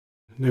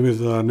name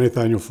is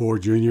Nathaniel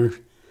Ford Jr.,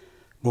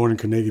 born in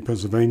Carnegie,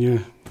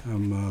 Pennsylvania.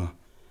 I'm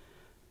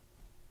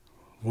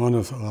one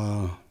of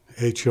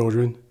 8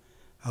 children.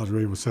 I was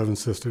raised with 7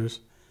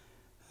 sisters.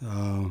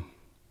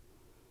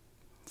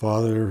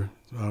 Father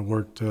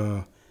worked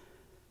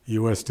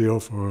U.S.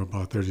 Steel for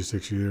about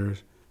 36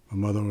 years. My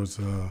mother was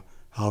a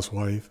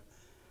housewife.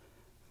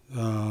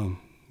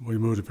 We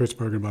moved to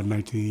Pittsburgh in about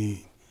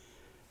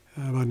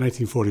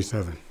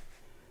 1947,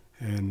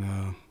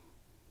 and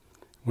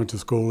went to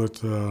school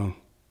at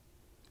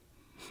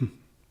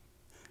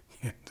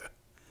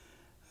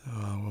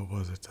what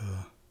was it?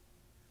 I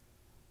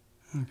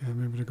can't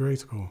remember the grade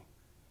school.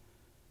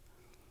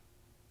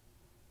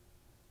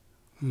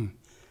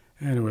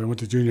 Anyway, I went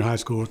to junior high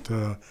school at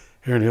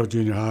Heron Hill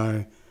Junior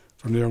High.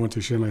 From there, I went to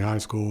Shinley High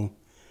School.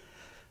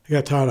 I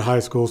got tired of high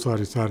school, so I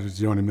decided to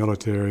join the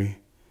military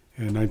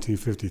in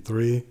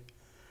 1953.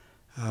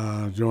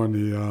 Joined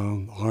the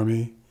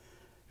Army,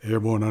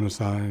 airborne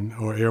unassigned,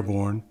 or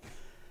airborne.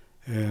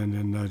 And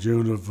in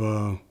June of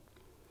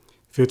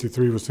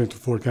 '53, was sent to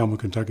Fort Campbell,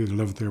 Kentucky, the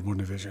 11th Airborne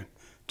Division.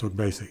 Took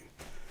basic.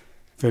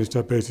 Finished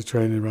up basic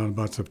training around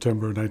about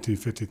September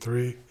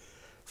 1953.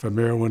 From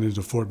there, went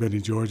into Fort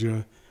Benning,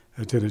 Georgia.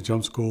 Attended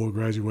jump school,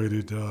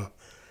 graduated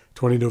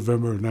 20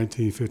 November of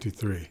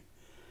 1953.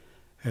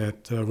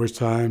 At which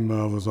time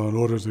I was on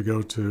orders to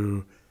go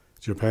to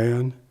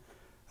Japan.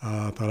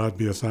 I thought I'd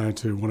be assigned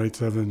to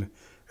 187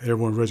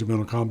 Airborne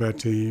Regimental Combat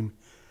Team.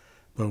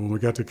 But when we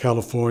got to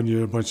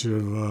California, a bunch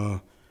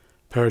of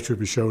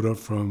paratroopers showed up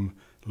from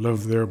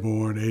 11th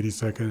Airborne,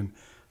 82nd,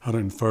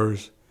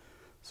 101st.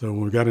 So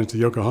when we got into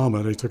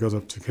Yokohama, they took us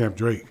up to Camp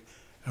Drake,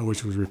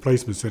 which was a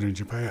replacement center in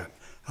Japan,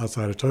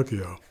 outside of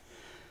Tokyo.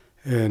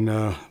 And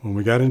when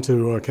we got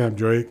into Camp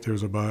Drake, there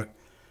was about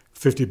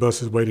 50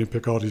 buses waiting to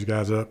pick all these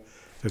guys up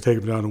to take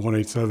them down to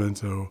 187.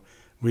 So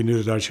we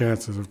knew that our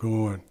chances of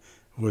going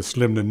was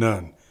slim to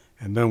none,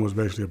 and none was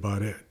basically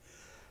about it.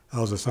 I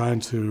was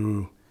assigned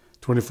to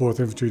 24th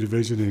Infantry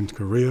Division in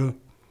Korea.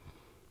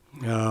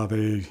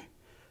 They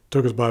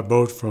took us by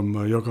boat from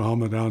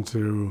Yokohama down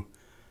to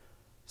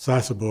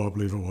Sasebo, I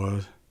believe it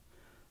was.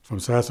 From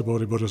Sasebo,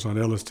 they put us on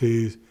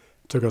LSTs,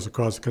 took us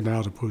across the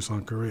canal to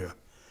Busan, Korea.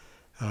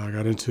 I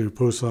got into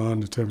Busan,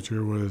 the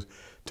temperature was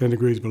 10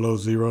 degrees below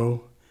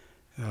zero.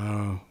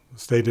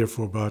 Stayed there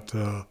for about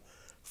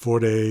 4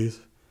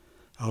 days.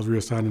 I was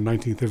reassigned to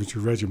 19th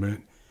Infantry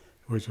Regiment,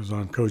 which was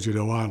on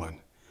Kojido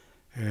Island.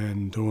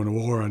 And during the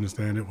war, I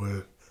understand it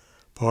was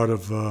part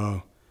of,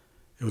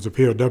 it was a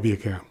POW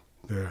camp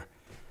there.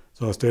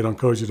 So I stayed on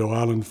Kojido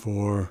Island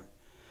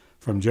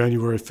from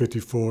January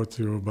 '54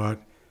 through about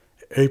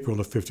April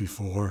of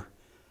 '54,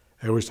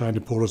 at which time they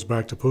pulled us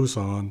back to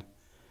Busan.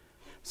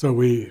 So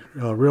we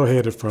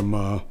railheaded from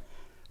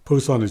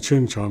Busan to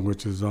Chungcheong,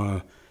 which is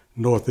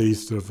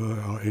northeast of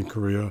in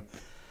Korea.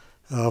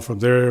 From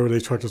there, they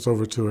trucked us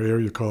over to an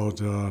area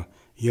called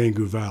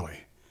Yangu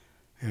Valley.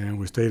 And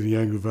we stayed in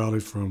Yangu Valley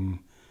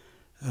from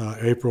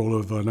April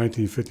of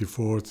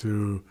 1954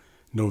 to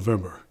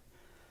November.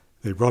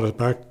 They brought us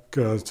back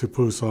to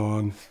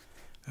Busan,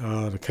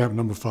 the camp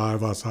number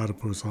 5 outside of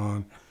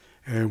Busan,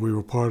 and we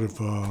were part of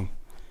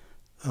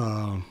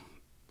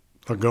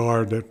a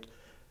guard that,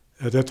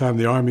 at that time,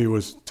 the Army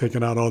was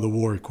taking out all the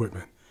war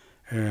equipment.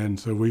 And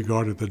so we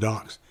guarded the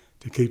docks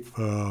to keep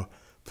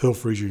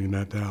pilfering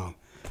that down.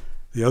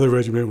 The other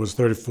regiment was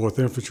 34th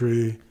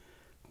Infantry.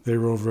 They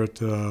were over at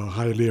the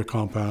Hialeah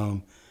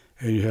compound,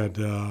 and you had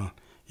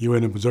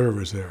UN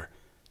observers there.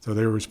 So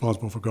they were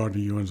responsible for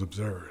guarding the UN's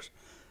observers.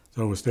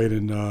 So we stayed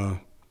in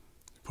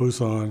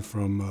Busan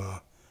from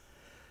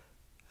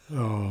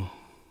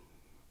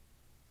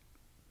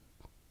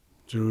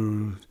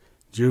June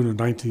of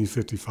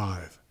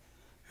 1955.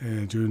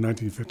 And June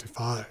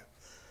 1955,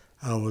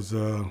 I was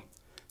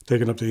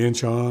taken up to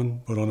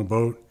Incheon, put on a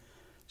boat,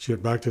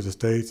 shipped back to the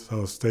States. I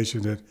was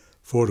stationed at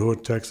Fort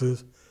Hood,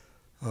 Texas,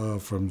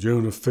 from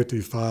June of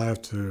 '55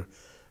 to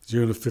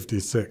June of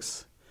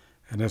 '56.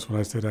 And that's when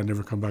I said I'd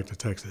never come back to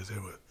Texas.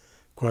 It was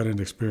quite an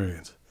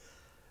experience.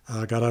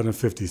 I got out in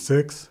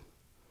 '56.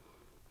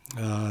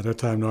 At that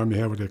time, the Army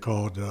had what they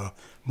called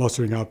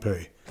mustering out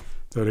pay.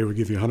 So they would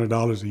give you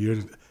 $100 a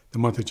year the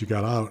month that you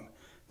got out,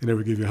 then they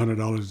would give you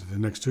 $100 the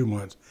next 2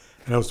 months.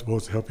 And that was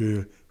supposed to help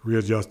you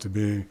readjust to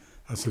being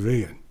a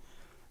civilian.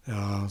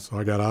 So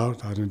I got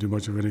out. I didn't do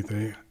much of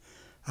anything.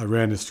 I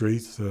ran the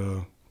streets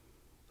for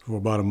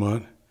about a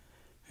month.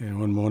 And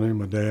one morning,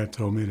 my dad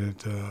told me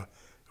that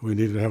we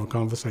needed to have a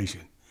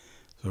conversation.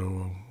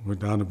 So went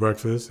down to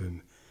breakfast,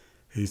 and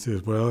he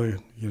says, well,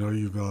 you know,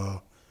 you've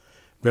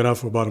been out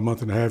for about a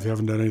month and a half. You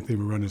haven't done anything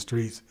but run the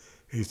streets.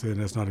 He said,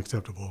 that's not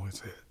acceptable, he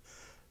said.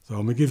 So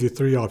I'm going to give you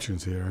 3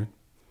 options here.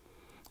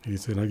 He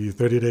said, I'll give you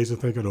 30 days to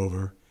think it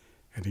over,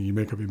 and then you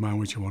make up your mind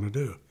what you want to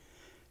do.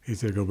 He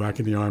said, go back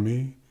in the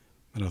Army.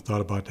 And I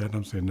thought about that, and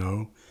I'm saying,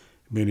 no.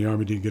 Me and the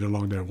Army didn't get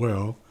along that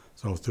well,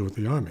 so I was still with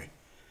the Army.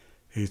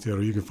 He said,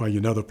 well, you can find you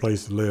another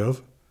place to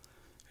live.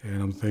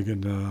 And I'm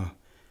thinking,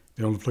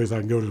 the only place I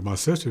can go to is my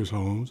sister's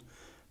homes,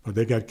 but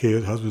they got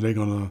kids, husbands, they're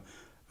going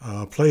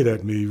to play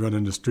at me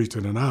running the streets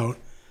in and out.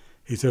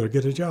 He said, well,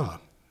 get a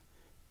job.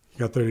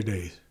 got 30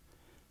 days.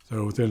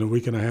 So within a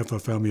week and a half, I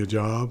found me a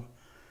job.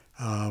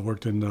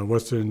 Worked in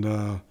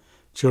Western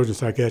Children's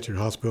Psychiatric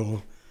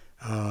Hospital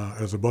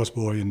as a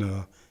busboy in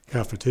the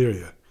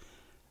cafeteria.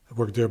 I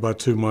worked there about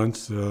 2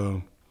 months.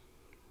 One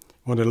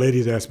of the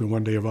ladies asked me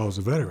one day if I was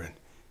a veteran,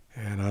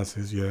 and I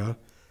said, yeah.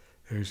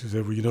 And she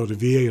said, well, you know, the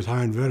VA is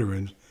hiring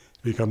veterans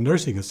to become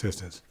nursing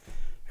assistants.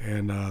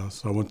 And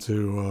so I went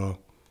to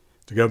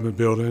the government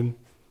building,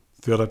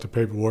 filled out the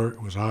paperwork,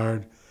 was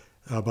hired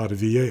by the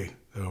VA.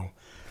 So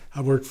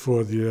I worked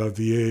for the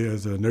VA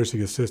as a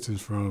nursing assistant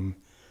from,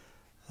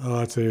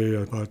 I'd say,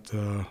 about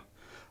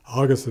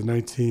August of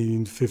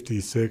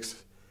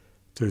 1956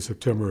 to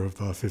September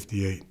of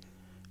 58,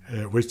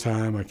 at which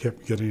time I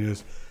kept getting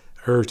this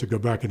urge to go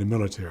back in the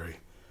military.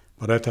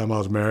 By that time I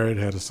was married,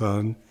 had a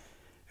son,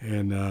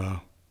 and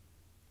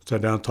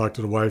sat down, talked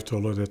to the wife,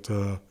 told her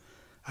that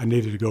I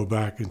needed to go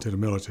back into the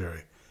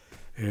military.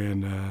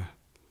 And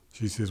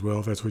she says, well,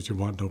 if that's what you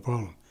want, no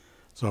problem.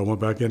 So I went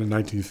back in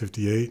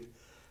 1958.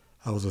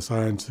 I was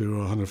assigned to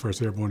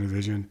 101st Airborne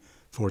Division,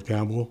 Fort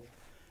Campbell.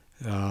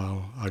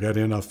 I got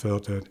in, I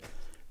felt that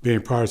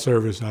being prior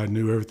service, I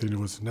knew everything there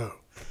was to know.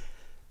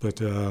 But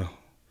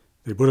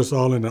they put us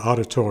all in the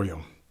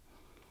auditorium,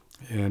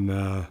 and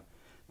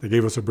they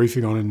gave us a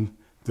briefing on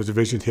the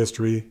division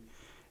history,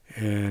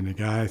 and the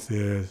guy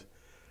says,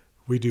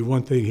 we do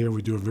one thing here,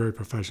 we do it very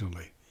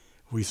professionally.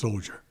 We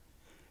soldier.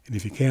 And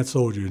if you can't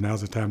soldier,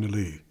 now's the time to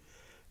leave.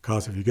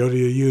 Because if you go to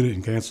your unit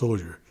and can't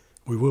soldier,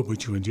 we will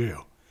put you in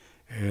jail.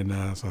 And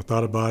so I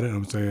thought about it, and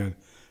I'm saying,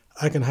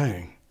 I can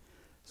hang.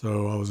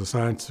 So I was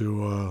assigned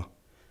to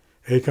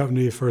A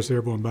Company, 1st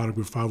Airborne Battle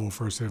Group,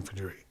 501st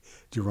Infantry,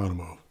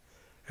 Geronimo.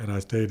 And I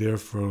stayed there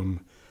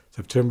from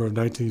September of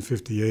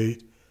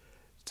 1958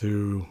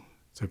 to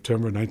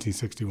September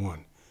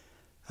 1961.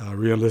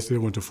 Re-enlisted,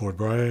 went to Fort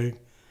Bragg,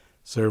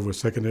 served with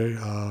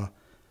 2nd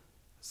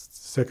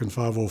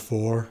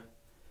 504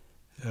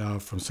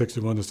 from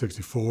 61 to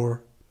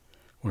 64,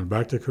 went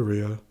back to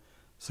Korea,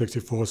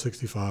 64,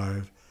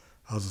 65.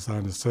 I was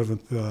assigned to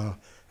 7th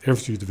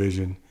Infantry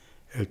Division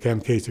at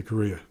Camp Casey,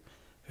 Korea.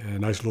 A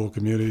nice little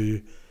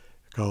community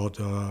called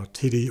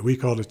TD, we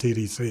called it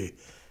TDC.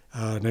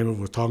 Name of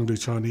it was Tongdu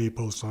Chani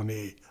Post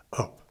Sani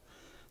Up.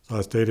 So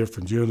I stayed there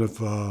from June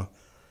of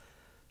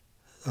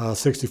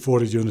 64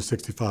 to June of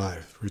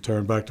 65.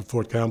 Returned back to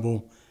Fort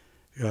Campbell,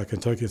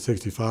 Kentucky in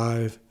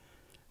 65.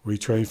 We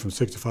trained from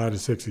 65 to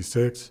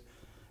 66.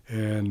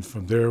 And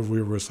from there,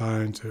 we were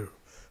assigned to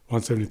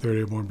 173rd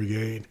Airborne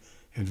Brigade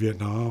in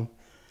Vietnam.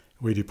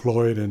 We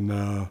deployed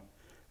in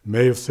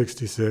May of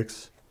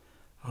 66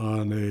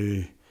 on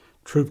a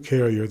troop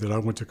carrier that I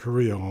went to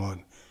Korea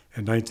on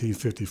in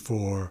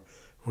 1954,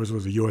 which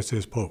was the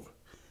USS Pope.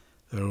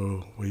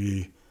 So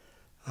we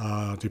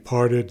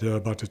departed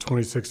about the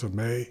 26th of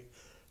May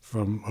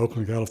from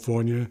Oakland,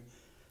 California,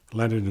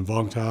 landed in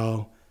Vong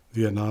Tau,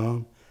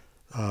 Vietnam,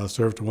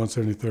 served to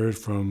 173rd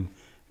from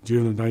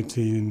June of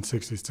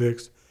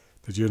 1966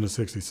 to June of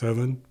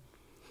 67,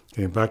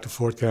 came back to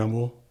Fort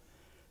Campbell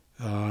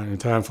in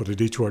time for the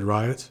Detroit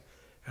riots.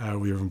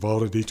 We were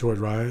involved in Detroit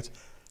riots,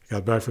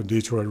 got back from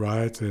Detroit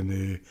riots, and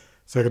the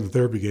 2nd and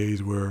 3rd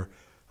Brigades were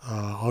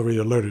already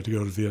alerted to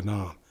go to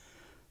Vietnam.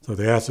 So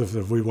they asked us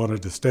if we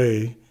wanted to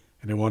stay,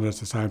 and they wanted us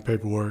to sign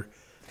paperwork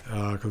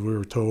because we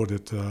were told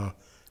that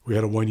we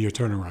had a 1-year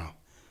turnaround.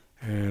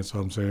 And so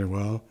I'm saying,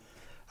 well,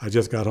 I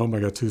just got home, I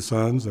got 2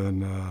 sons,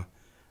 and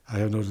I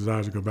have no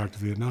desire to go back to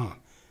Vietnam.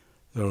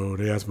 So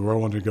they asked me where I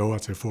wanted to go. I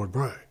said Fort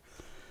Bragg.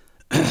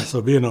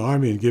 So being in the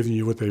Army and giving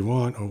you what they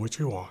want or what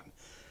you want,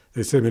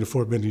 they sent me to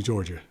Fort Benning,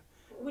 Georgia.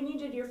 When you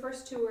did your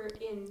first tour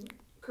in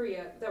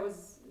Korea, that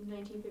was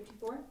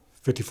 1954?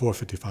 54,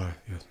 55,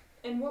 yes.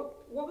 And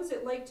what was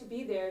it like to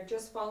be there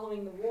just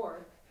following the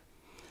war?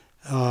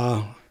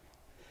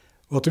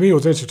 Well, to me it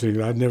was interesting.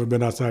 I'd never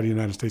been outside the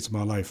United States in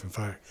my life. In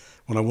fact,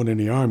 when I went in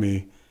the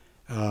Army,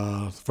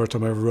 the first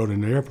time I ever rode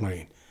in an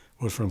airplane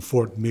was from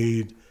Fort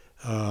Meade,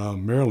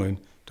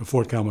 Maryland to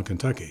Fort Campbell,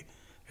 Kentucky.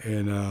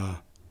 And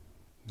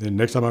then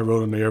next time I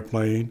rode on the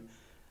airplane,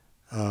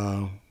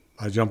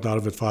 I jumped out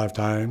of it 5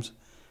 times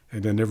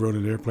and then never rode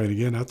an airplane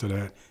again after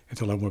that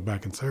until I went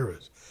back in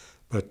service.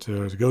 But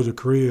to go to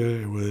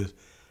Korea, it was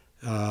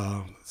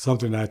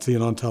something I'd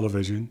seen on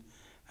television.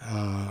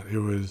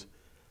 It was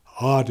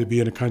odd to be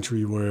in a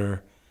country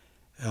where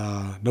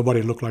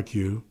nobody looked like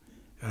you.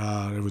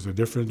 It was a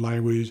different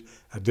language,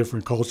 a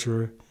different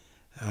culture.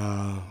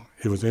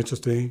 It was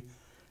interesting.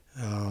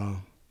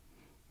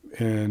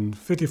 In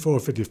 54,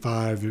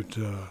 55,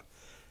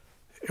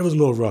 it was a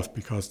little rough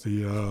because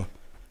the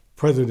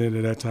president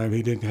at that time,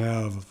 he didn't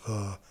have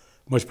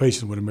much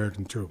patience with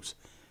American troops.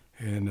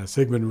 And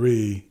Sigmund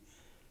Rhee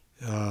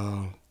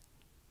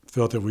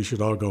felt that we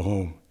should all go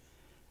home.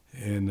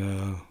 And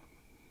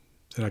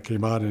then I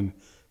came out in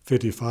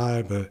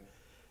 55, but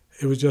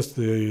it was just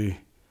the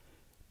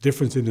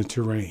difference in the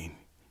terrain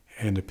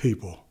and the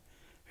people.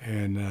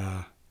 And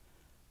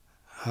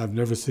I've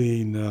never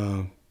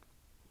seen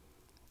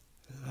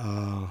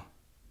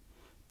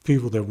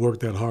people that work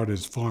that hard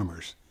as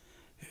farmers.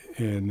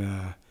 And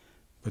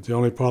But the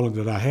only problem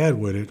that I had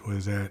with it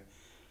was that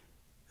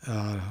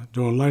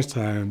during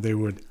lunchtime they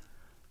would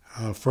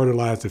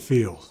fertilize the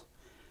fields.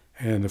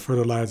 And to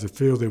fertilize the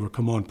fields, they would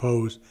come on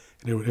post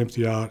and they would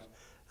empty out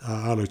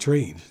our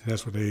latrines.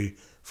 That's what they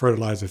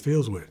fertilized the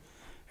fields with.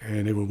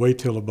 And they would wait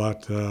till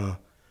about 10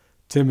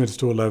 minutes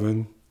to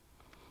 11.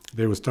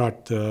 They would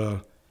start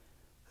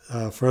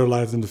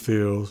fertilizing the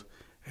fields,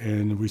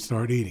 and we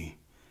start eating.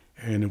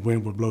 And the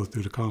wind would blow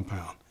through the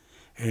compound.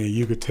 And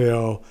you could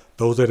tell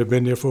those that have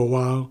been there for a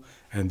while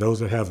and those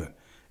that haven't.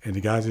 And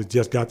the guys that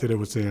just got there, they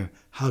were saying,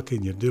 how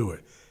can you do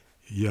it?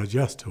 You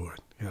adjust to it.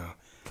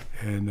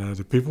 And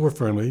the people were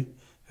friendly.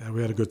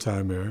 We had a good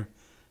time there.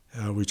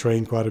 We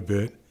trained quite a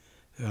bit,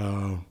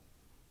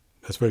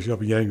 especially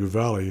up in Yanggu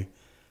Valley.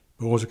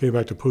 But once we came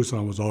back to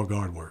Pusan, it was all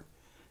guard work.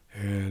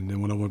 And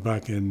then when I went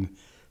back in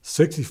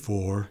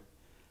 '64,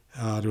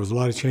 there was a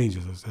lot of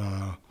changes.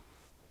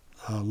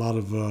 A lot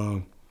of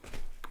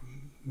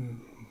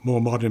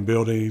more modern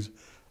buildings.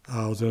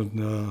 I was in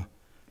a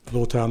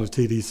little town of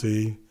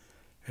TDC,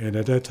 and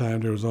at that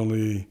time there was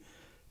only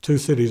 2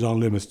 cities on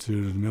limits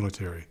to the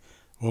military.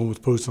 One was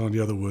Pusan, the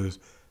other was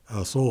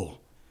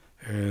Seoul.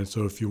 And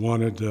so if you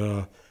wanted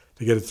to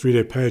get a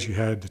 3-day pass, you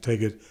had to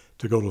take it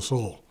to go to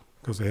Seoul,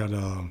 because they had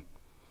a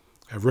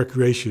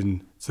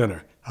recreation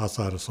center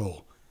outside of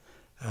Seoul.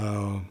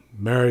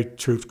 Married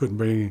troops couldn't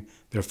bring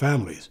their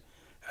families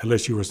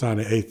unless you were assigned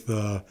to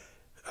 8th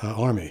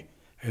Army.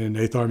 And in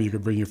the 8th Army, you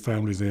could bring your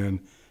families in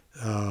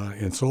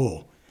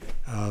Seoul.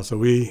 So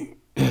we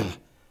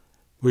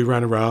we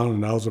ran around,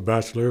 and I was a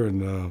bachelor,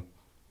 and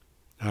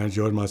I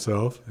enjoyed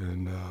myself,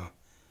 and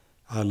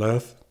I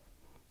left.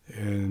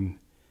 And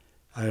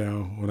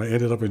when I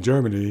ended up in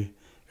Germany,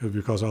 it was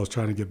because I was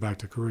trying to get back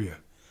to Korea.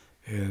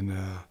 And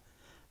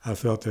I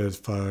felt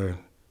that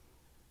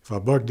if I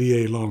bugged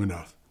DA long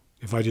enough,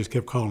 if I just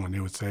kept calling, they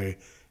would say,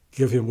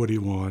 give him what he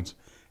wants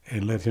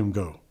and let him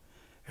go.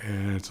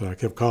 And so I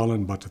kept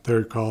calling. About the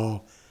 3rd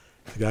call,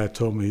 the guy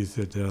told me, he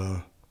said,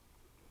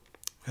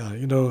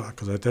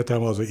 because at that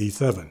time I was an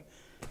E7,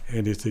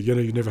 and he said,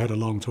 you never had a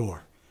long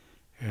tour.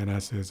 And I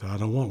said, I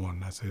don't want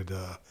one. I said,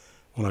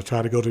 when I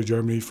tried to go to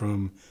Germany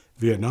from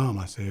Vietnam,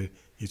 I said,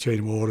 you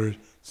changed my orders,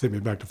 sent me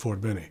back to Fort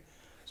Benning.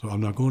 So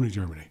I'm not going to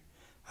Germany.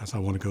 I said, I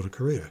want to go to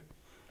Korea.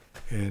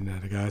 And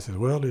the guy said,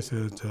 well, he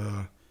said,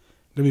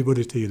 let me put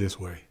it to you this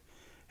way.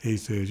 He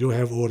says, you'll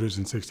have orders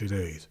in 60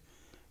 days.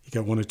 You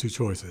got 1 or 2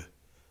 choices.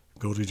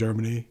 Go to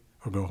Germany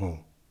or go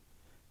home.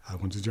 I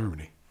went to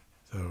Germany.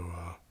 So,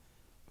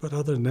 but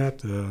other than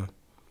that,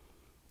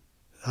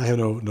 I had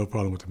no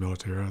problem with the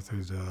military. I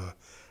think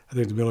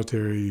the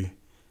military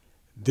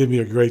did me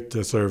a great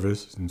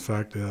service. In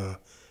fact,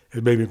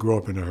 it made me grow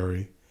up in a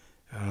hurry,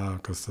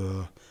 because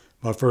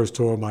my first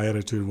tour, my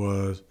attitude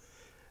was,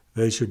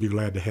 they should be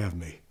glad to have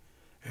me,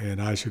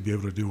 and I should be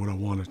able to do what I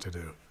wanted to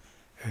do.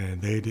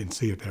 And they didn't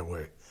see it that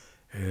way.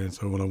 And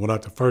so when I went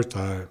out the first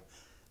time,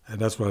 and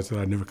that's why I said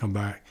I'd never come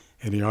back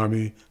in the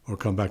Army or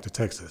come back to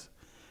Texas.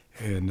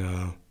 And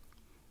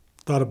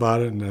thought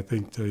about it, and I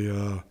think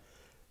the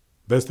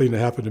best thing that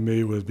happened to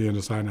me was being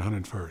assigned to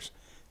 101st,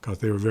 because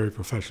they were very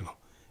professional.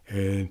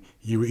 And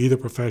you were either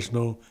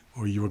professional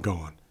or you were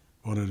gone.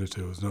 One of the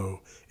two. There was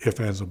no ifs,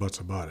 ands, or buts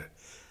about it.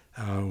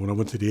 When I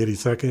went to the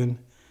 82nd,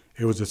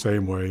 it was the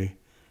same way.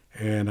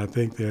 And I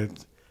think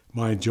that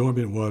my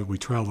enjoyment was we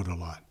traveled a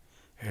lot.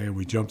 And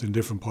we jumped in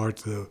different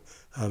parts of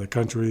the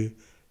country,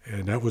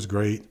 and that was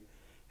great.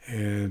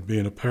 And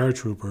being a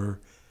paratrooper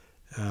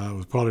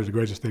was probably the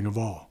greatest thing of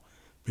all,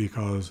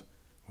 because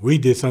we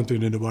did something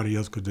that nobody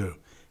else could do.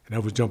 And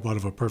that was jump out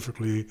of a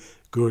perfectly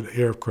good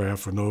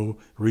aircraft for no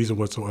reason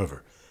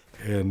whatsoever.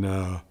 And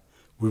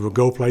we would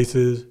go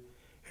places,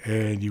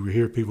 and you would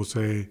hear people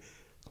say,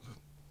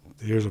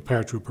 there's a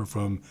paratrooper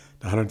from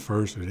the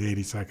 101st or the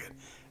 82nd.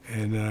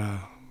 And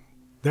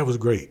that was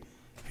great.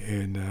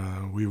 And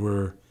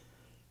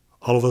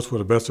all of us were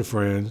the best of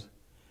friends.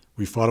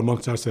 We fought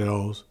amongst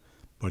ourselves,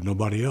 but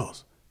nobody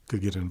else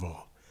could get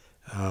involved.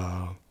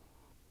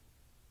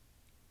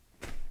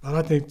 But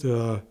I think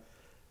the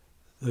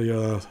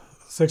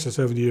 6 or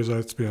 7 years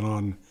I spent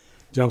on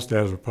jump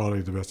status were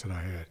probably the best that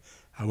I had.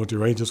 I went to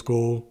Ranger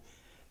School.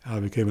 I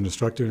became an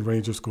instructor in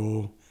Ranger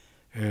School,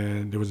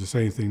 and there was the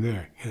same thing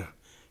there.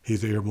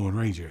 He's the Airborne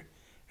Ranger,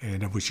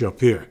 and that was you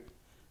up here,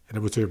 and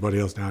that was everybody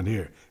else down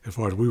here, as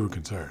far as we were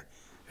concerned.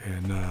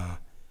 And I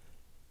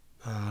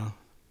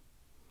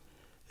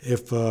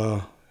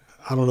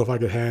don't know if I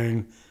could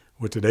hang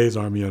with today's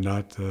Army or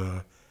not.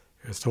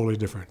 It's totally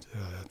different.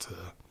 It's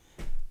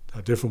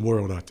a different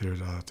world out there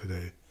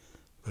today.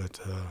 But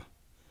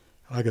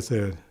like I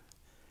said,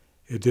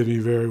 it did me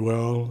very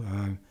well.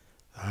 And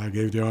I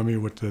gave the Army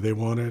what they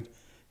wanted,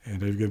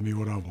 and they've given me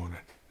what I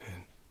wanted.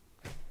 And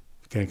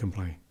can't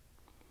complain.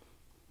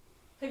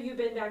 Have you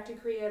been back to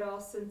Korea at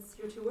all since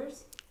your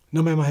tours?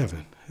 No, ma'am, I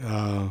haven't.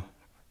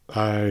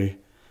 I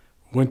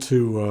went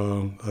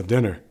to a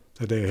dinner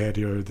that they had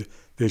here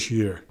this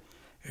year,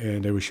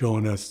 and they were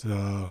showing us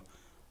a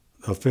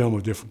film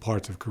of different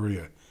parts of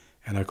Korea,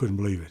 and I couldn't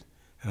believe it.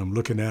 And I'm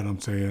looking at them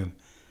saying,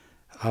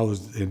 I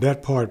was in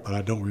that part, but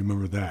I don't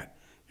remember that.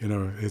 You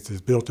know, it's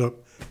built up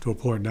to a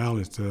point now.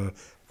 It's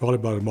probably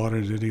about as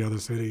modern as any other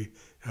city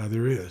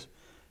there is.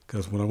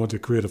 Because when I went to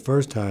Korea the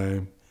first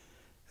time,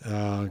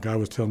 a guy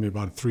was telling me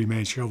about a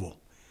three-man shovel.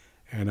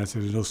 And I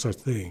said, there's no such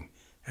thing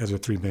as a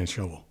three-man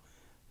shovel.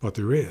 But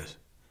there is.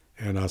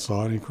 And I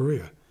saw it in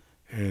Korea.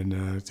 And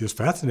it just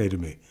fascinated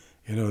me,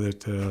 you know,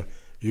 that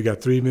you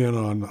got three men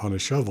on a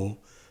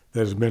shovel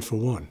that is meant for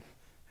one,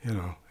 you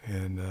know.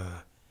 And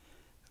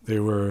they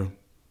were a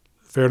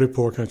fairly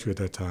poor country at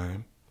that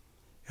time,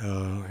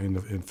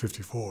 in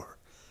 '54.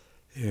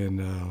 And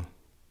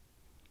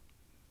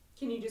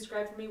can you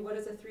describe for me what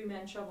is a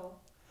three-man shovel?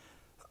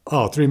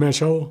 Oh, three-man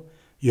shovel?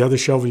 You have the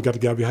shovel, you got the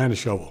guy behind the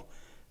shovel.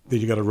 Then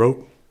you got a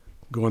rope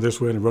going this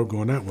way and a rope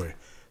going that way.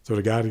 So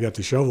the guy that got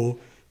the shovel,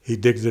 he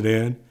digs it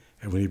in,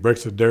 and when he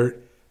breaks the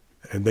dirt,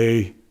 and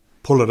they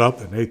pull it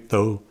up and they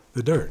throw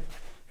the dirt.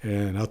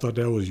 And I thought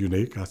that was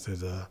unique. I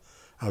said,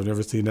 I've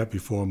never seen that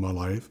before in my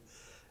life.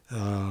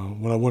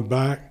 When I went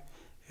back,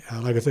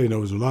 like I say, you know,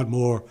 it was a lot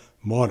more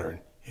modern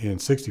in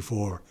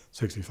 '64,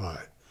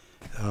 '65.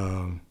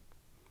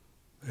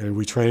 And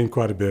we trained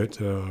quite a bit.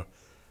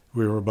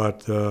 We were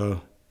about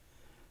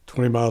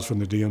 20 miles from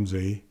the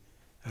DMZ,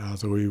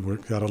 so we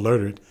got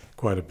alerted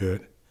quite a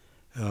bit.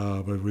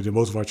 But we did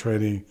most of our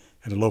training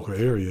in the local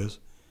areas.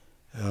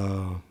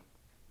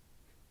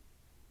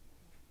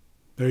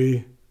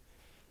 They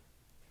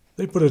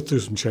put us through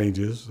some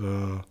changes,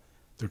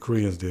 the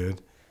Koreans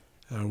did.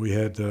 We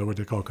had what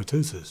they call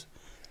katusas,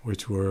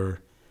 which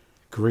were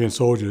Korean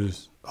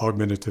soldiers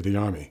augmented to the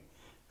Army.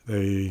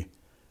 They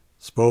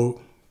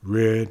spoke,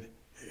 read,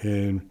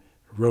 and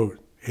wrote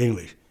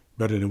English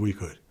better than we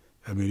could.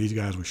 I mean, these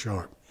guys were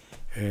sharp.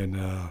 And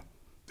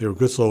they were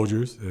good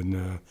soldiers,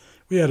 and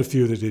we had a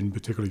few that didn't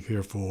particularly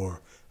care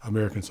for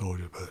American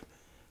soldiers, but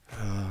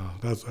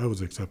that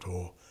was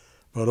acceptable.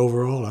 But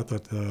overall, I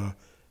thought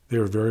they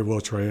were very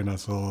well trained. I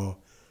saw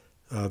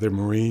their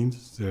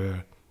Marines,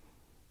 they're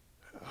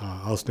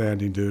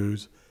outstanding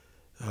dudes.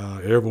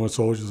 Airborne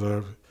soldiers,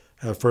 I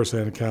had a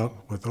first-hand account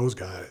with those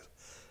guys.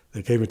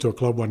 They came into a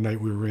club one night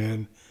we were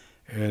in,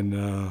 and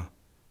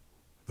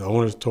the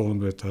owners told them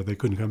that they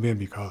couldn't come in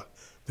because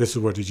this is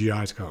where the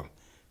GIs come,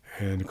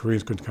 and the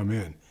Koreans couldn't come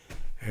in.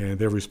 And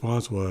their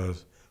response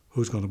was,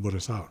 who's going to put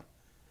us out?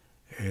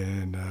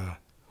 And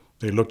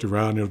they looked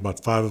around, there was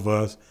about 5 of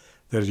us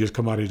that had just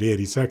come out of the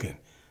 82nd.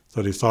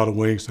 So they saw the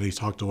wings, so they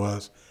talked to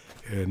us,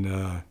 and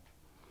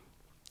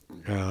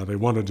they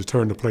wanted to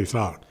turn the place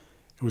out.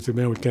 And we said,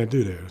 man, we can't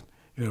do that.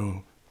 You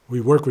know,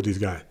 we work with these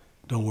guys.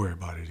 Don't worry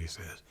about it, he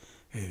says.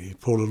 And he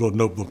pulled a little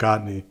notebook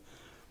out and he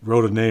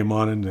wrote a name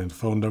on it and a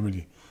phone number, and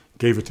he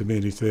gave it to me,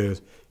 and he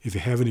says, if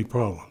you have any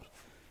problems,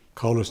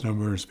 call this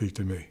number and speak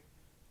to me.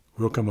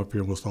 We'll come up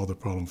here and we'll solve the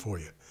problem for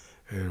you.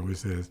 And we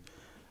said,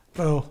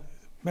 well,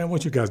 man, why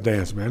don't you guys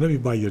dance, man? Let me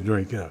buy you a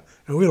drink. Yeah.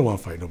 And we don't want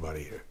to fight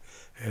nobody here.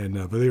 And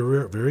but they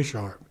were very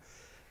sharp.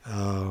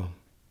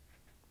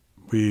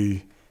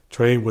 We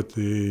trained with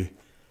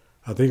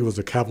I think it was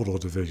the Capital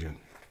Division.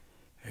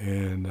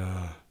 And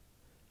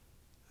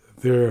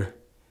their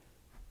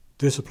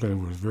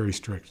discipline was very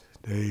strict.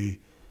 There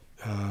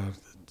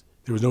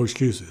was no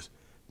excuses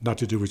not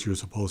to do what you were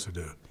supposed to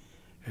do.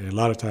 And a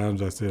lot of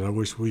times I said, I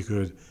wish we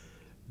could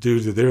do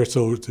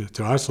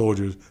to our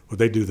soldiers what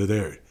they do to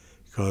theirs,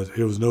 because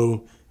it was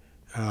no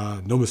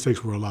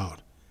mistakes were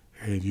allowed,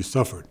 and you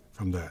suffered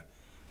from that.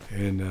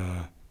 And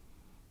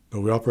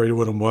but we operated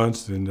with them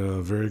once, and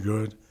very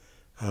good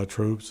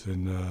troops.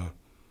 And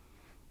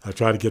I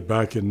tried to get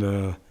back in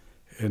the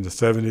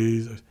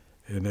 '70s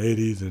and the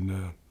 '80s,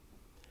 and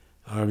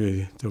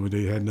Army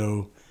they had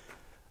no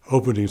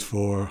openings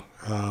for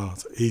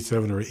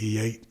E7 or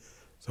E8,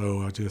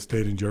 so I just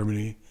stayed in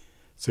Germany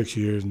 6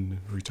 years and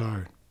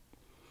retired.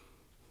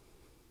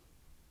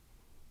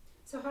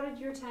 So how did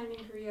your time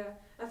in Korea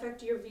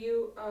affect your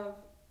view of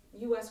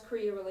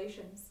U.S.-Korea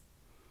relations?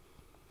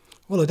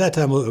 Well, at that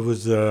time it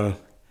was, I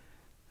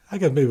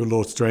guess maybe a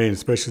little strange,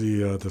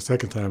 especially the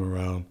second time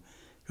around.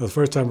 The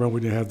first time around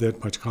we didn't have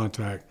that much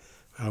contact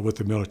with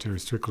the military,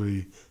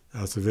 strictly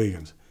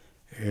civilians.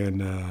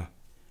 And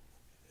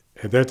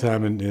at that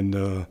time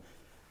in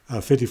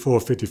 54,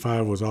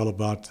 55 was all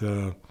about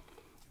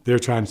they're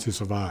trying to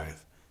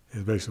survive,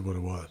 is basically what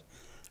it was.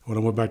 When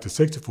I went back to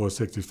 64,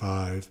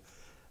 65,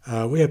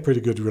 we had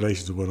pretty good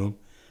relations with them,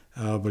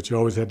 but you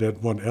always had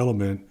that one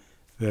element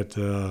that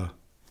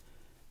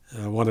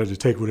wanted to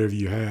take whatever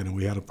you had, and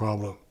we had a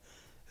problem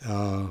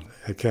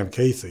at Camp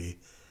Casey.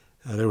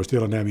 They were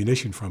stealing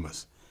ammunition from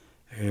us,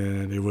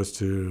 and it was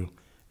to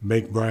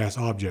make brass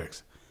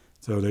objects.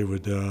 So they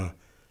would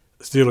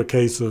steal a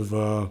case of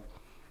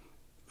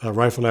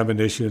rifle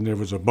ammunition. There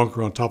was a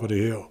bunker on top of the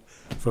hill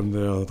from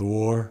the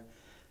war,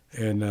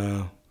 and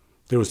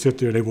they would sit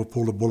there and they would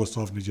pull the bullets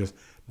off and they just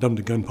dump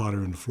the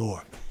gunpowder in the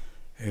floor.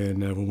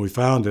 And when we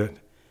found it,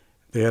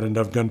 they had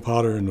enough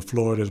gunpowder in the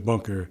floor of this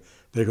bunker,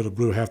 they could have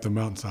blew half the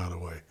mountainside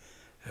away.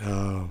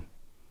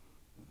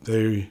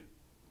 They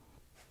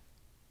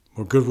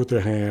were good with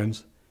their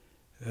hands.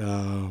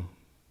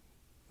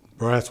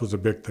 Brass was a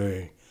big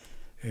thing.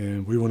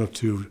 And we went up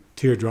to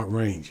teardrop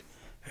range.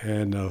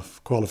 and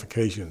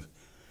qualifications.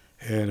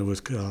 And it was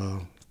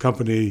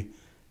infantry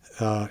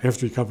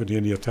company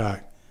in the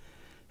attack.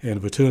 And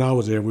the platoon I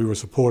was in, we were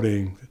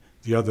supporting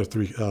the other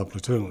three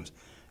platoons.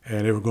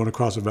 And they were going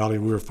across the valley,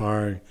 and we were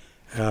firing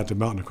at the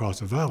mountain across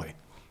the valley.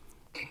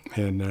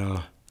 And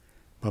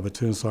my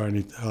platoon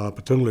sergeant,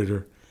 platoon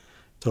leader,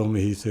 told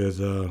me, he says,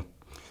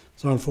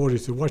 Sergeant Ford, he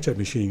said, watch that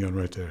machine gun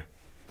right there.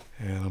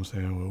 And I'm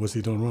saying, well, what's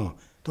he doing wrong?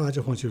 No, I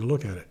just want you to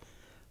look at it.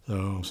 So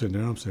I'm sitting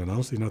there, I'm saying, I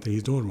don't see nothing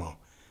he's doing wrong.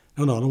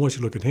 No, I don't want you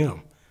to look at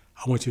him.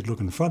 I want you to look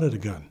in front of the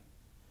gun.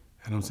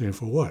 And I'm saying,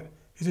 for what?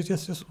 He said,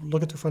 just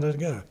look at the front of the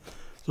gun.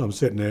 So I'm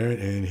sitting there,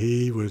 and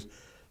he was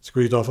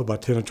squeezed off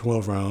about 10 or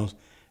 12 rounds,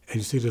 and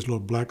you see this little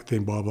black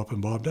thing bob up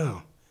and bob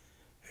down.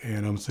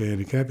 And I'm saying,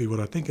 it can't be what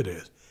I think it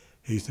is.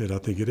 He said, I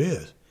think it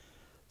is.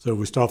 So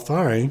we stopped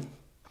firing,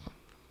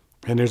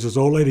 and there's this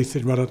old lady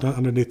sitting right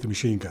underneath the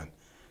machine gun,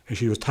 and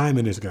she was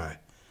timing this guy.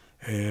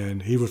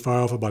 And he would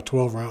fire off about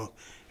 12 rounds,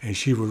 and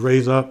she would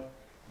raise up,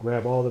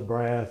 grab all the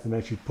brass, and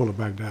then she'd pull it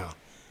back down.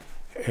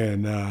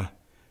 And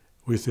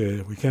we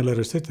said, we can't let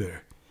her sit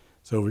there.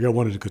 So we got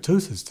one of the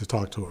Katusis to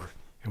talk to her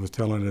and was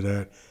telling her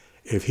that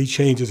if he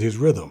changes his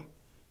rhythm,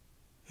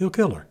 he'll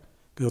kill her.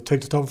 He'll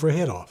take the top of her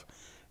head off.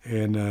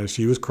 And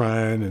she was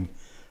crying and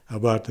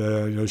about,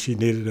 she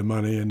needed the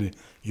money, and the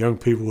young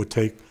people would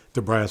take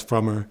the brass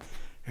from her.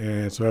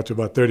 And so after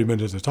about 30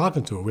 minutes of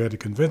talking to her, we had to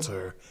convince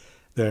her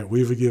that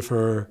we would give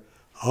her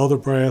all the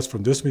brass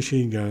from this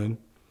machine gun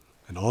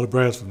and all the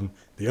brass from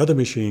the other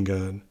machine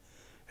gun,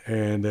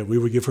 and that we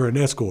would give her an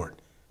escort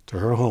to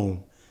her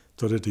home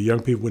so that the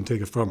young people wouldn't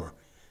take it from her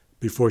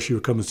before she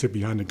would come and sit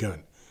behind the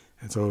gun.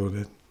 And so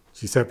that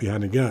she sat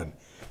behind the gun.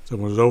 So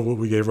when it was over,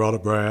 we gave her all the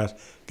brass,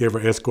 gave her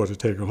escort to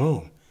take her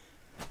home.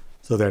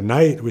 So that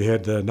night, we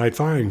had night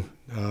firing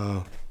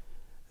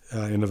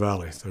in the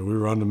valley. So we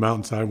were on the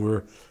mountainside, we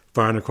were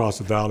firing across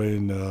the valley,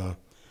 and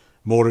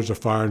mortars are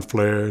firing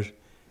flares,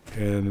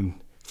 and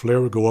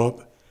flare would go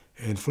up,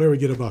 and flare would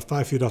get about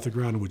 5 feet off the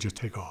ground and would just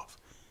take off.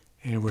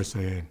 And we're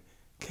saying,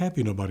 can't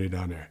be nobody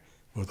down there.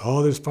 With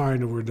all this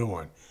firing that we're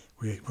doing,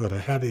 we would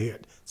have had to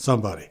hit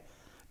somebody.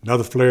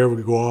 Another flare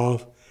would go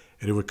off,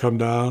 and it would come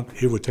down,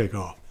 it would take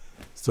off.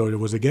 So it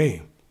was a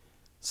game.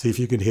 See if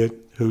you can hit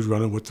who's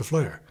running with the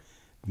flare.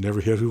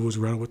 Never hit who was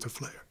running with the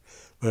flare.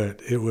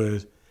 But it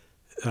was,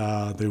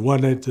 they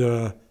wanted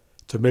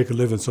to make a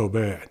living so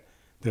bad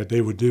that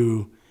they would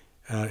do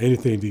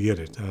anything to get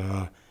it.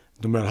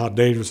 No matter how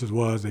dangerous it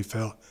was, they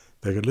felt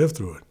they could live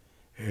through it.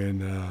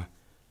 And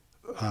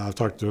I've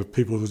talked to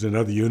people who was in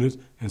other units,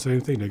 and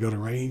same thing, they go to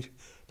range,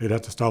 they'd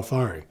have to stop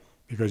firing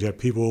because you had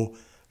people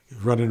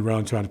running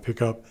around trying to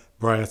pick up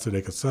brass so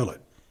they could sell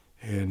it.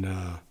 And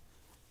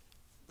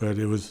but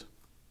it was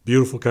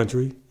beautiful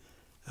country.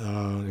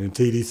 In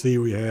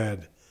TDC we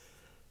had,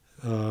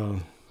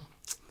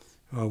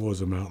 what was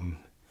the mountain?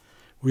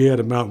 We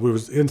had a mountain, we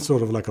was in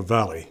sort of like a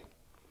valley.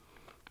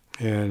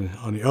 And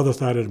on the other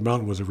side of the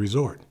mountain was a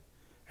resort.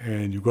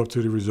 And you go up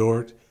to the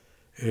resort,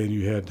 and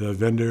you had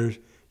vendors,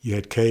 you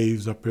had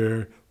caves up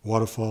there,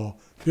 waterfall,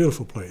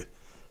 beautiful place.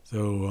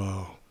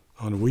 So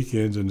on the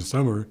weekends in the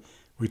summer,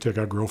 we take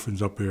our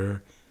girlfriends up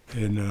there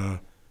and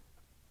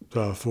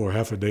for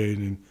half a day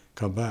and then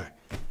come back.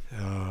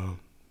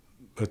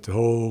 But the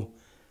whole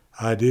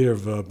idea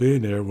of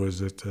being there was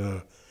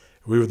that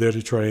we were there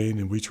to train,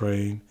 and we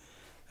trained.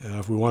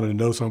 If we wanted to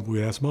know something,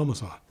 we asked Mama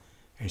San,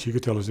 and she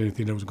could tell us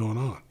anything that was going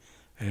on.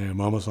 And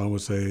Mama San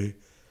would say,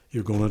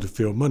 "You're going to the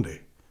field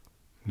Monday."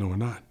 "No, we're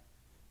not.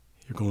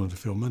 You're going to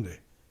the field Monday."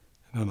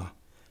 No.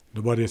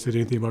 Nobody had said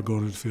anything about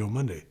going to the field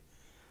Monday.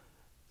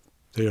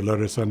 They had let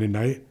us Sunday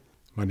night.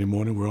 Monday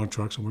morning, we're on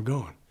trucks and we're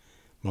gone.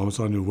 Mama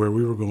San knew where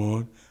we were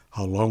going,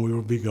 how long we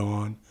would be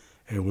gone,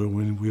 and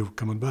when we were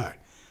coming back.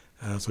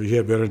 So he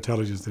had better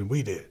intelligence than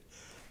we did.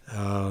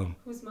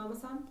 Who's Mama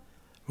San?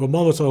 Well,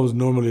 Mama San was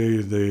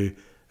normally the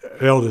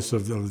eldest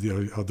of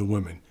the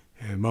women,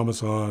 and Mama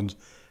San's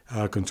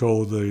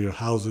controlled the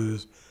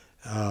houses,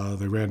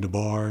 they ran the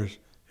bars,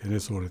 and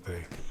this sort of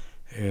thing.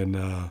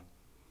 And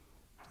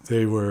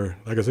they were,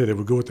 like I said, they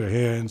were good with their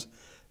hands.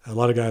 A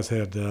lot of guys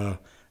had, I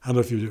don't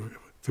know if you're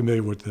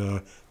familiar with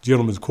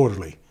Gentleman's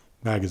Quarterly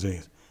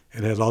magazines.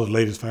 It has all the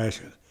latest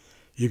fashions.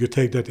 You could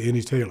take that to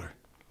any tailor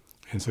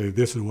and say,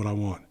 "This is what I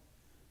want,"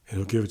 and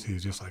he'll give it to you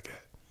just like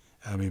that.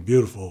 I mean,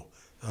 beautiful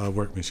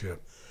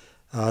workmanship.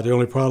 The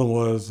only problem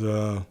was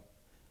the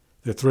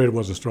thread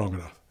wasn't strong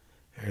enough.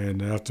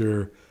 And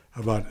after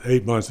about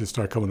 8 months, it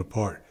started coming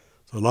apart.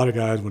 So a lot of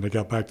guys, when they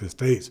got back to the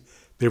States,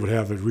 they would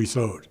have it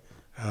re-sewed.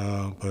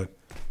 But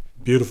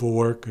beautiful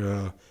work.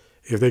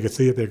 If they could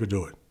see it, they could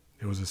do it.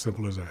 It was as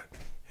simple as that.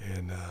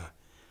 And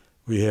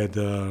we had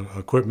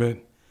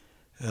equipment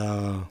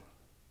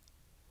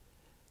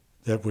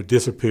that would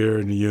disappear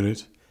in the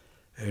units.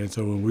 And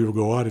so when we would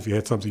go out, if you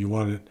had something you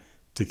wanted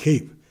to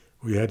keep,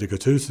 we had the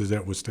Katusis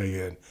that would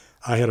stay in.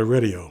 I had a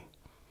radio.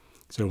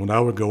 So when I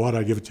would go out,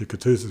 I'd give it to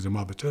Katusis in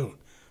my platoon.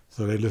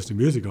 So they listened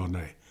to music all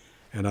night.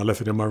 And I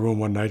left it in my room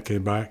one night,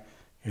 came back,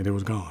 and it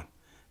was gone.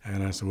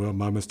 And I said, well,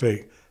 my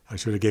mistake. I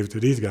should have gave it to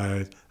these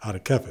guys. I'd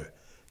have kept it.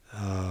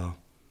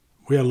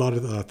 we had a lot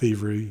of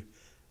thievery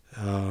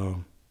that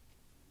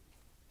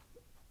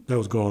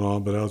was going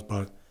on, but that was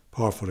about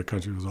par for the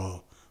country. It was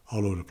all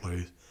over the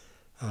place.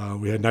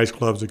 We had nice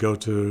clubs to go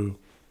to,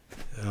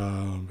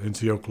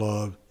 NCO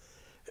clubs,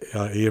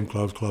 EM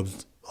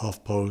clubs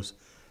off post.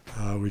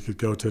 We could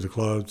go to the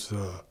clubs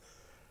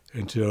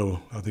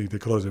until I think they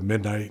closed at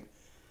midnight.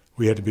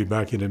 We had to be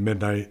back in at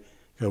midnight.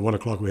 At 1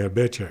 o'clock we had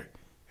bed check,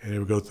 and they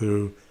would go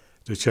through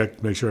to check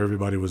to make sure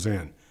everybody was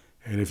in.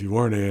 And if you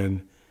weren't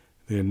in,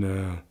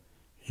 then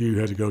you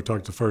had to go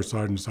talk to the first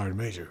sergeant and sergeant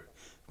major,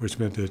 which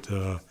meant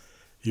that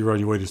you were on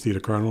your way to see the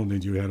colonel, and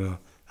then you had a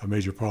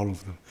major problem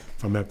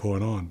from that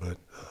point on. But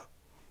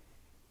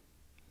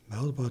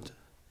that was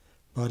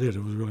about it.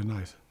 It was really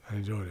nice. I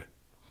enjoyed it.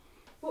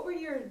 What were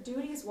your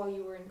duties while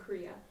you were in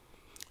Korea?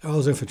 I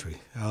was infantry.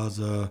 I was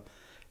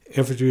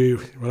infantry.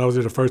 When I was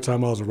there the first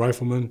time, I was a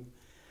rifleman.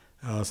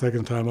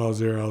 Second time I was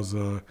there, I was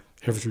a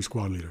infantry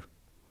squad leader.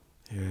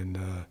 And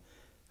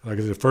like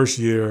I said, the first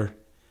year,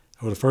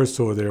 or the first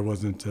tour there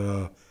wasn't,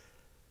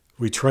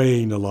 we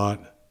trained a lot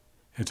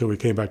until we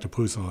came back to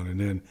Busan, and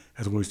then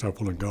that's when we started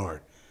pulling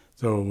guard.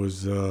 So it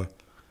was,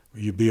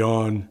 you'd be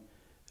on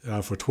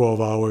for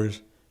 12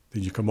 hours,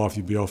 then you come off,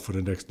 you'd be off for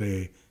the next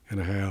day and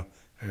a half,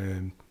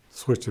 and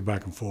switched it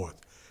back and forth.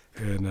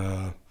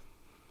 And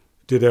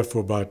did that for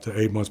about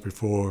 8 months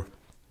before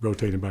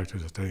rotating back to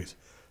the States.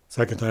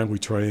 Second time we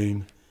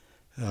trained,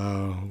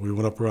 we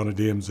went up around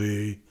the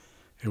DMZ,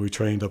 and we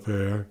trained up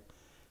there.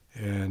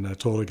 And I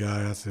told the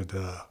guy, I said,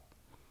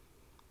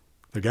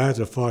 the guys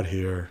that fought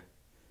here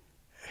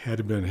had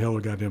to been hell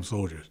of goddamn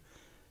soldiers.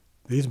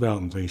 These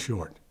mountains ain't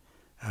short.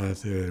 I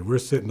said, we're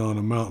sitting on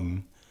a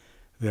mountain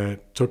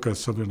that took us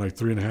something like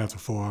 3.5 to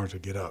 4 hours to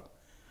get up.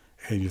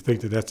 And you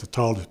think that that's the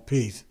tallest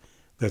piece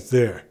that's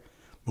there.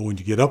 But when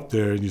you get up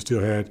there, and you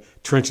still had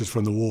trenches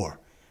from the war.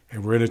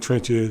 And we're in the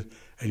trenches,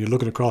 and you're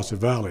looking across the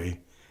valley,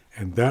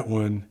 and that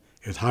one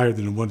is higher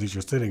than the one that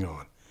you're sitting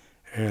on.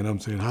 And I'm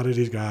saying, how did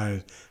these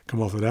guys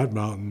come off of that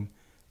mountain,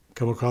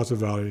 come across the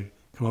valley,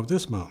 come up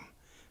this mountain?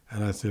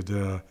 And I said,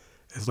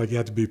 it's like you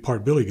have to be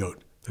part billy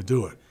goat to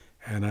do it.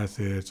 And I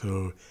said,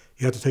 so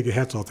you have to take your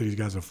hats off to these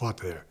guys that fought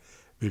there.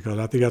 Because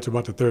I think after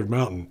about the third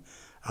mountain,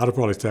 I'd have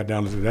probably sat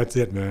down and said, that's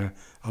it, man.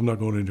 I'm not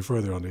going any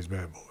further on these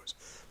bad boys.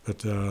 But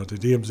the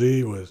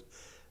DMZ was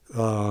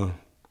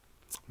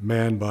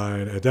manned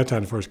by, at that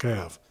time, the first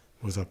Cav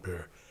was up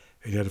there.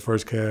 And you had the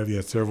first Cav, you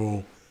had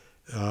several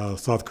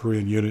South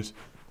Korean units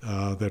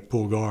that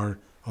pulled guard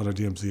on the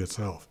DMZ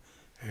itself.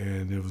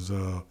 And it was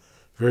a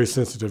very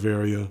sensitive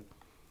area.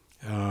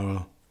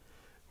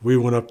 We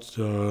went up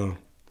to,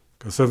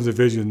 the 7th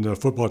Division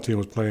football team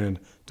was playing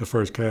the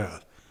first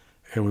Cav,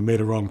 and we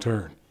made a wrong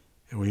turn,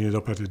 and we ended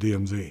up at the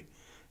DMZ.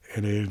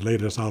 And they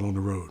laid us out on the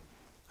road,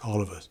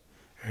 all of us.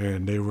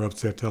 And they were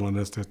upset telling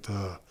us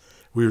that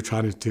we were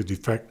trying to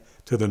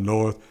defect to the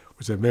north.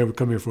 We said, man, we're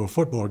coming here for a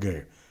football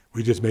game.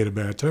 We just made a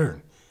bad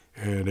turn.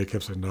 And they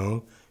kept saying,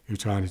 no, you're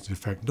trying to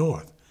defect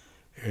north.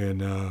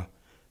 And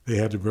they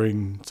had to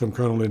bring some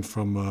colonel in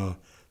from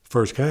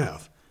First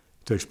Cav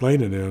to explain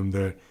to them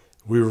that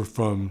we were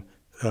from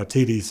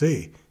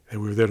TDC,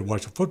 and we were there to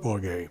watch a football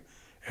game,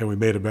 and we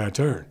made a bad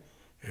turn.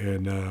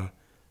 And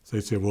so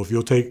they said, well, if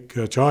you'll take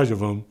charge of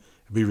them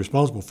and be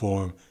responsible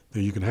for them,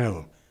 then you can have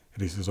them.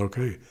 And he says,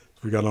 okay.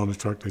 So we got on the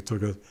truck. They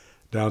took us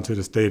down to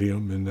the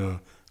stadium, and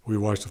we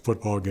watched the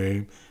football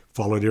game,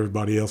 followed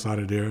everybody else out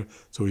of there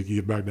so we could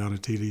get back down to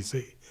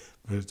TDC.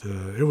 But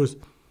it was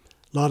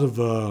a lot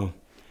of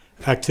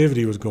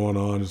activity was going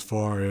on as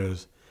far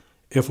as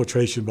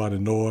infiltration by the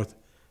north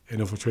and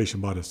infiltration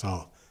by the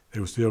south. They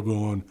were still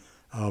going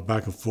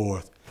back and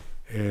forth.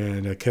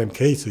 And at Camp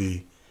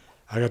Casey,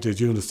 I got to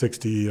June of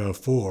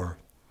 '64,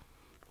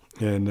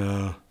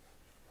 and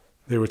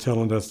they were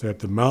telling us that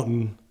the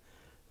mountain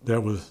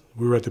we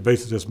were at the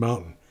base of this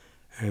mountain,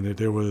 and that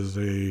there was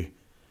a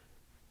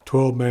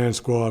 12-man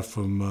squad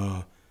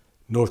from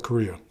North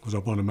Korea was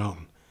up on the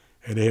mountain.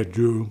 And they had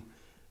drew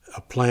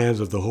plans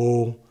of the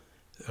whole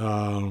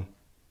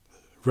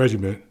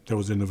regiment that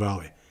was in the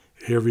valley.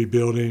 Every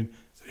building,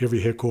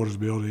 every headquarters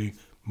building,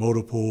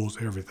 motor pools,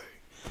 everything.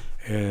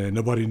 And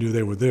nobody knew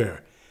they were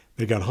there.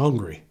 They got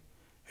hungry,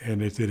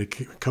 and they said a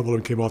couple of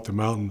them came off the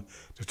mountain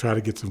to try to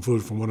get some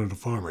food from one of the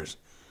farmers.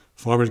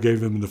 Farmers gave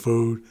them the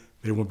food.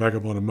 They went back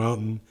up on the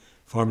mountain.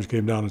 Farmers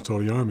came down and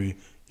told the Army,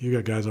 you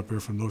got guys up here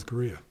from North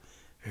Korea.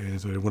 And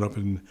so they went up,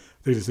 and I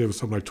think they said it was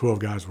something like 12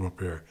 guys were up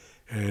there.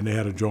 And they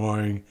had a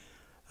drawing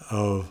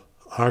of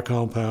our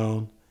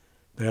compound.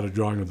 They had a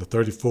drawing of the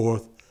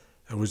 34th,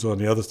 which was on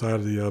the other side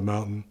of the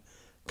mountain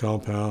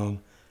compound.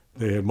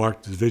 They had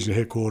marked the division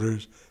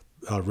headquarters,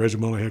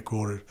 regimental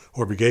headquarters,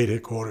 or brigade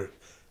headquarters,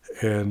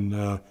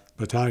 and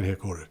battalion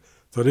headquarters.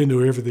 So they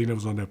knew everything that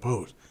was on that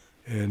post.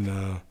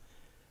 And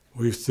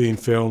we've seen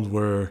films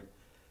where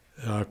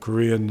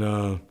Korean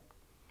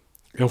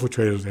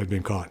infiltrators had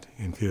been caught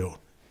and killed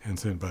and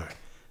sent back.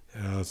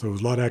 So there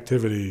was a lot of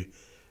activity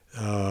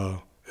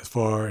as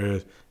far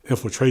as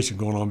infiltration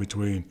going on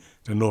between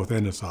the north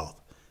and the south.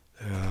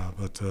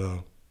 But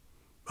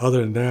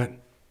other than that,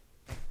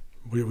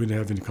 we didn't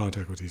have any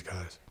contact with these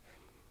guys.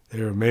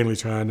 They were mainly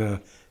trying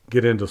to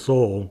get into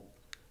soil,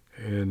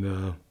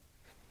 and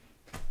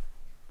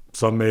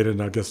some made it,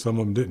 and I guess some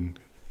of them didn't.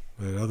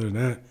 But other than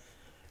that,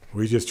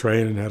 we just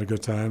trained and had a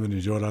good time and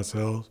enjoyed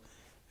ourselves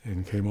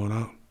and came on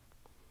out.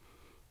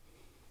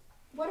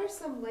 What are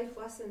some life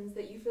lessons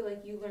that you feel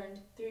like you learned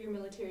through your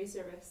military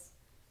service?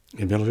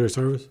 In military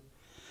service,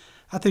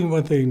 I think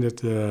one thing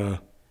that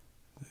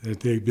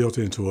they built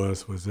into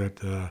us was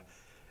that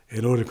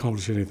in order to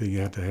accomplish anything, you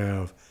have to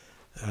have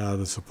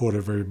the support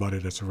of everybody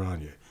that's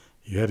around you.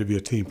 You had to be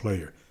a team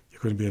player. You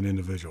couldn't be an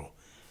individual.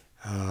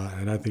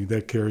 And I think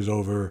that carries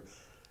over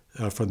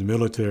from the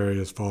military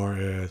as far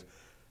as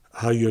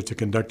how you're to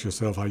conduct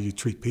yourself, how you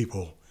treat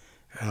people.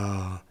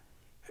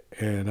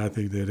 And I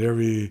think that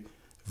every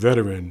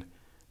veteran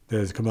that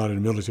has come out of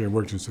the military and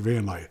worked in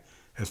civilian life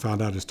has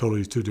found out it's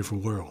totally two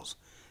different worlds.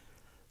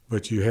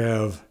 But you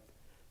have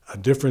a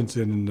difference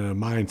in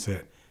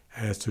mindset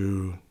as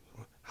to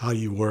how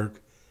you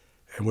work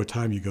and what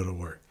time you go to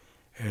work.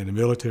 And the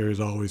military has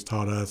always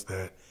taught us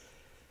that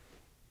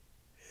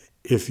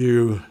if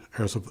you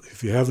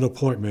have an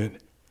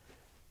appointment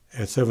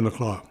at 7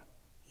 o'clock,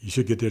 you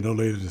should get there no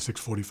later than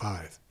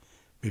 6:45,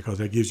 because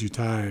that gives you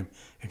time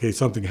in case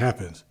something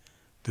happens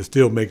to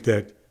still make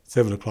that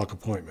 7 o'clock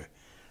appointment.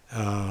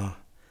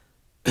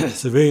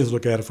 Civilians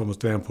look at it from a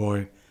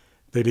standpoint,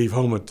 they leave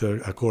home at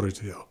a quarter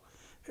till,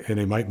 and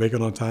they might make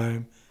it on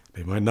time,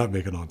 they might not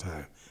make it on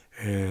time,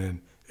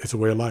 and it's a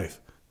way of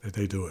life that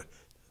they do it.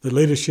 The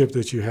leadership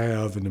that you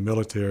have in the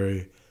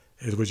military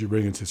is what you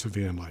bring into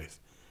civilian life,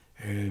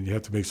 and you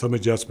have to make some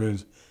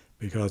adjustments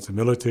because the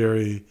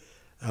military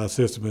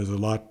system is a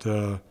lot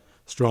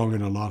stronger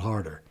and a lot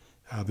harder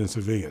than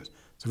civilians.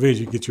 Civilians,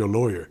 you can get you a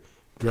lawyer,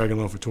 drag it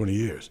on for 20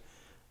 years.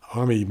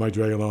 Army, you might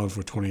drag it on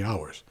for 20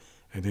 hours,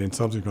 and then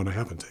something's going to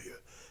happen to you,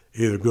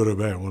 either good or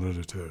bad, one of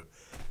the two.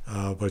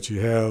 But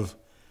you have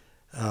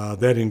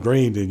that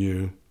ingrained in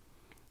you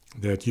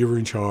that you're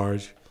in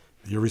charge,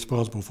 you're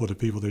responsible for the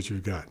people that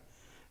you've got.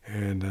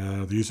 And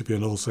there used to be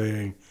an old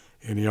saying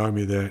in the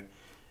Army that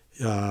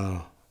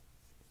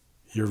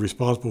you're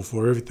responsible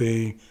for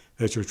everything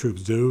that your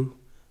troops do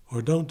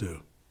or don't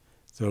do.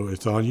 So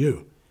it's on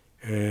you.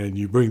 And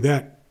you bring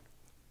that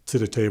to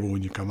the table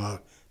when you come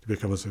out to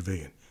become a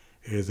civilian,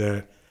 is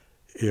that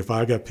if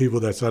I got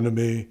people that's under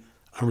me,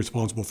 I'm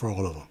responsible for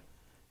all of them.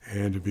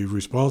 And to be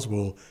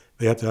responsible,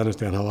 they have to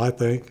understand how I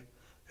think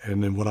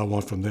and then what I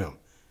want from them.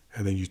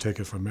 And then you take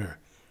it from there.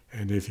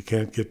 And if you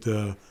can't get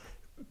the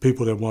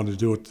people that want to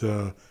do it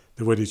the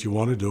way that you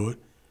want to do it,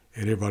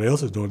 and everybody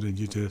else is doing it, then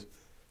you just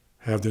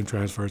have them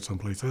transferred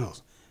someplace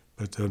else.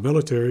 But the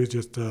military is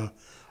just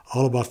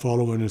all about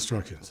following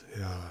instructions.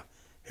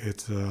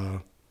 It's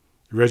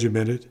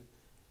regimented.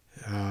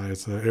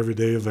 It's an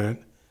everyday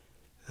event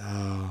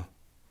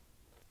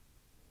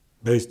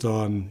based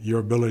on your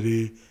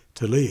ability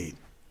to lead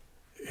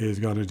is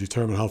going to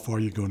determine how far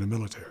you go in the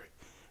military.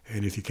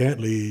 And if you can't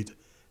lead,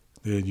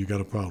 then you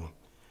got a problem.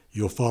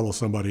 You'll follow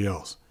somebody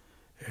else.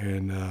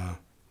 And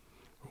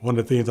one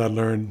of the things I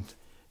learned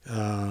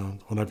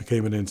when I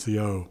became an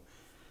NCO,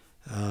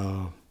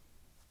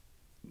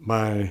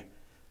 my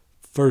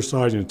first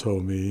sergeant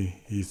told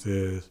me, he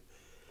says,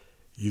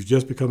 "You've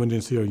just become an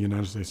NCO in the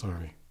United States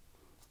Army.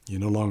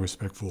 You're no longer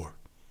Spec 4.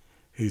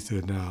 He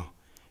said, "Now,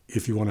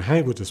 if you want to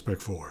hang with the Spec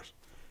 4s,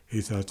 he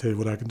said, I'll tell you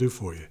what I can do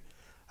for you.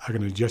 I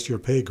can adjust your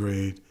pay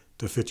grade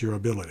to fit your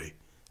ability.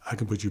 I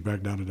can put you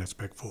back down to that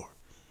Spec 4.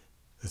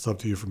 It's up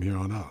to you from here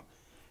on out."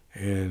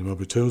 And my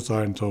platoon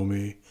sergeant told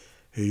me,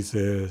 he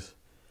says,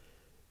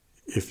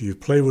 "If you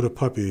play with a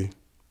puppy,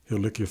 he'll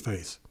lick your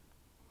face."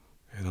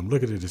 And I'm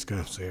looking at this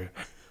guy saying,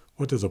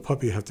 what does a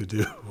puppy have to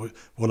do with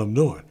what I'm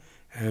doing?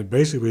 And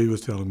basically what he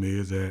was telling me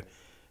is that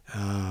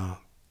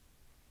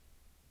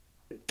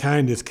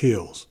kindness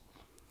kills.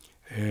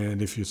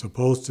 And if you're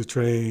supposed to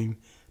train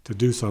to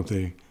do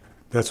something,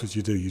 that's what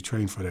you do. You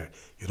train for that.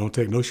 You don't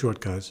take no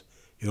shortcuts.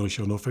 You don't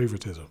show no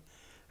favoritism.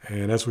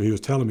 And that's what he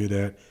was telling me,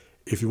 that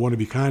if you want to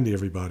be kind to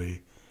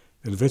everybody,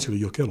 then eventually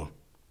you'll kill them,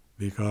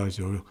 because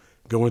you'll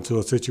go into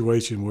a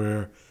situation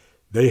where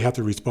they have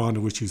to respond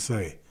to what you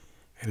say.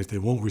 And if they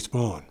won't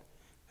respond,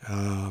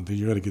 then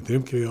you're going to get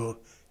them killed,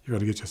 you're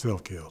going to get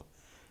yourself killed.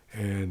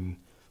 And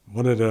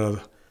one of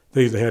the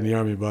things they had in the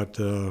Army about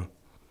a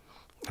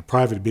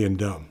private being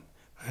dumb,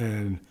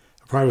 and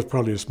a private's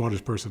probably the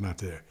smartest person out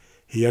there.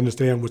 He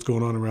understands what's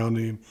going on around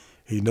him,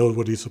 he knows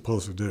what he's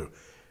supposed to do.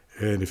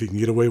 And if he can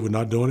get away with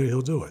not doing it,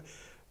 he'll do it.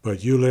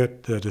 But you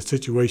let the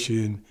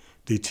situation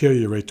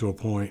deteriorate to a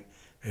point,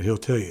 and he'll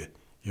tell you,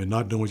 you're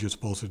not doing what you're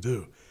supposed to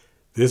do.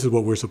 This is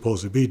what we're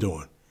supposed to be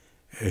doing.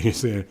 And you're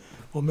saying,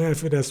 well, man,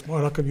 if you're that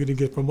smart, how come you didn't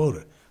get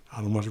promoted?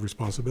 I don't want the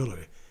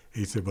responsibility.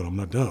 He said, but I'm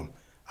not dumb.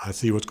 I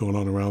see what's going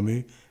on around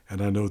me,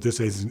 and I know this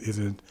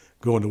isn't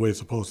going the way it's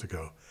supposed to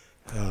go.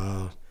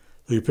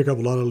 So you pick up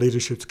a lot of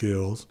leadership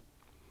skills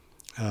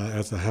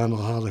as to how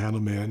to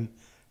handle men,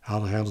 how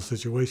to handle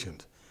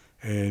situations.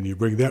 And you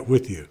bring that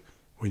with you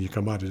when you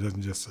come out. It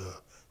doesn't just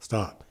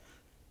stop.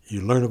 You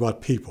learn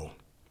about people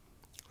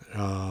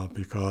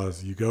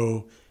because you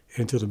go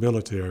into the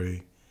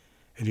military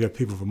and you have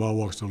people from all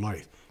walks of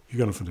life. You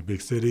got them from the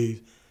big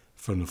cities,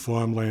 from the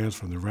farmlands,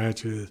 from the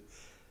ranches.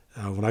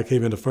 When I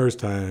came in the first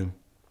time,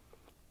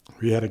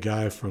 we had a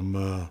guy from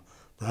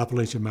the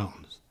Appalachian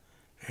Mountains,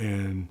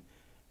 and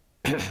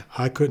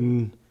I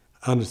couldn't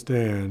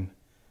understand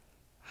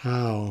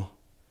how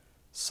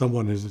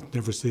someone has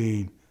never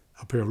seen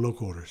a pair of low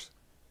quarters,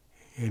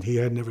 and he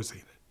had never seen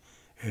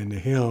it. And to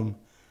him,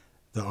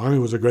 the Army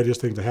was the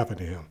greatest thing to happen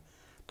to him.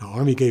 The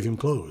Army gave him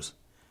clothes.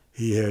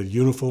 He had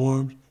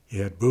uniforms, he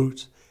had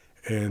boots,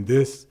 and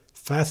this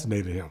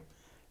fascinated him.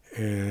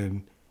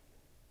 And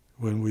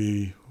when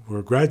we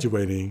were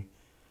graduating,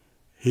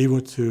 he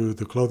went to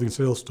the clothing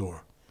sales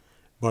store,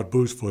 bought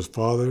boots for his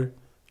father,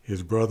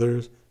 his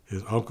brothers,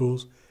 his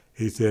uncles.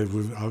 He said,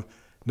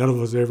 none of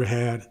us ever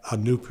had a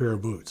new pair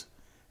of boots.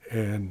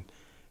 And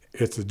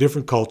it's a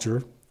different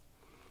culture.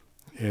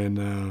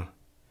 And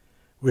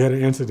we had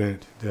an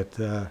incident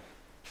that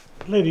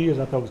later years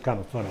I thought was kind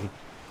of funny.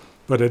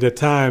 But at that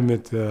time,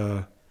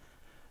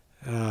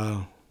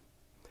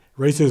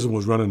 racism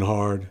was running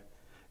hard.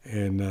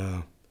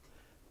 And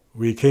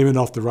we came in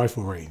off the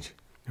rifle range.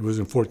 It was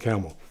in Fort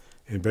Campbell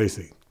in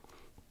Basic.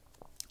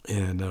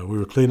 And we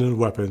were cleaning the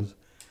weapons.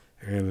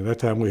 And at that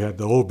time, we had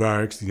the old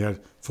barracks. You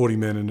had 40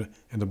 men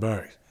in the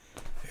barracks.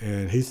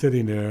 And he's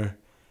sitting there,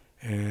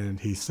 and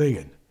he's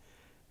singing.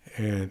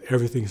 And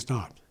everything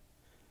stopped.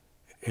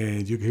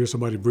 And you could hear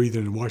somebody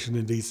breathing in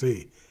Washington,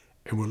 D.C.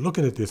 And we're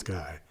looking at this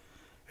guy.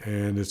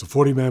 And it's a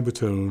 40-man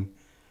platoon.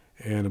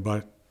 And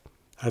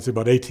I'd say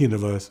about 18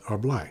 of us are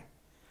black.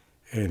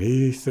 And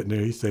he's sitting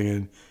there, he's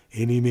singing,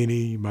 "Eeny,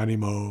 meeny, miny,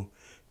 mo,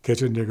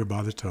 catch a nigger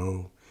by the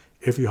toe.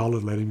 If he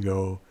hollers, let him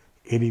go.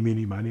 Eeny,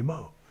 meeny, miny,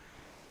 mo."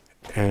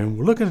 And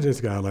we're looking at this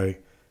guy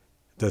like,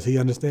 does he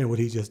understand what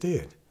he just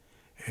did?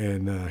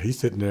 And he's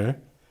sitting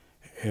there,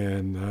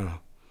 and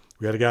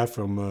we had a guy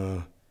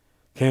from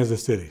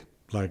Kansas City,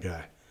 black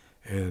guy,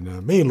 and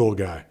mean little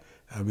guy.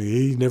 I mean,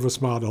 he never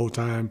smiled the whole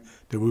time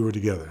that we were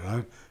together.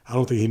 I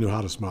don't think he knew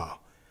how to smile,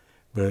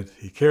 but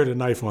he carried a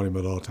knife on him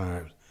at all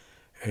times.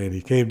 And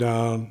he came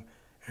down,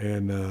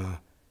 and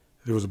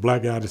there was a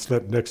black guy that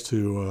slept next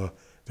to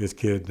this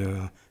kid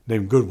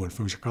named Goodwin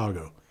from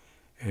Chicago.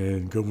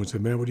 And Goodwin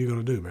said, "Man, what are you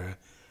going to do, man?"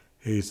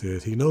 He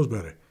says, "He knows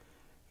better."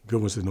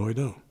 Goodwin said, "No, he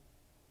don't."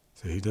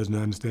 So he doesn't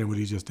understand what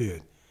he just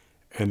did.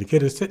 And the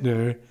kid is sitting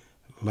there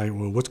like,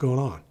 "Well, what's going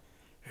on?"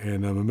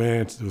 And my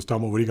man was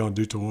talking about what he going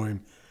to do to him.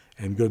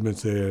 And Goodman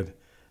said,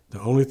 "The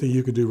only thing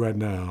you can do right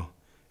now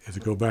is to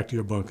go back to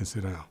your bunk and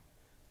sit down.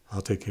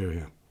 I'll take care of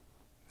him."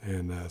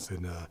 And I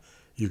said,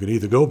 "You can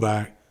either go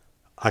back,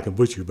 I can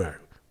put you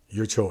back.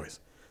 Your choice."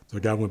 So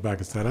the guy went back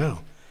and sat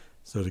down.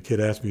 So the kid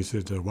asked me, he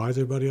said, "Why is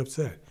everybody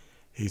upset?"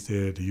 He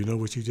said, "Do you know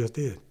what you just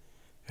did?"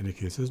 And the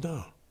kid says,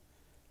 "No."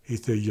 He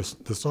said,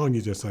 "The song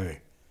you just sang."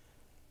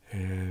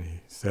 And he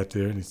sat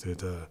there and he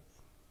said,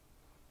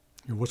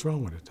 "What's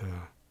wrong with it?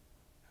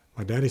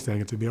 My daddy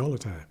sang it to me all the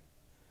time."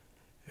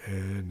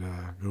 And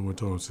Goodwin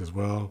told him, says,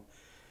 "Well,"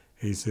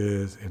 he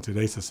says, "in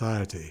today's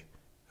society,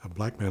 a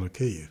black man will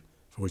kill you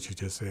for what you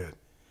just said."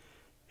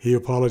 He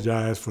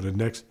apologized for the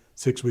next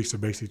 6 weeks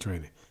of basic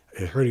training.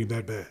 It hurt him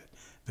that bad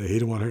that he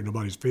didn't want to hurt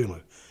nobody's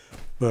feelings.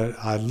 But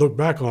I look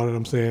back on it,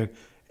 I'm saying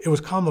it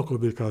was comical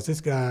because this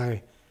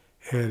guy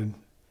had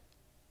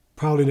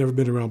probably never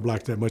been around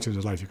blacks that much in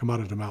his life. He come out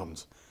of the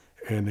mountains.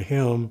 And to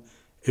him,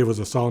 it was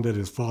a song that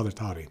his father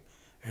taught him.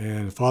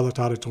 And his father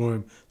taught it to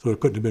him, so it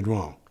couldn't have been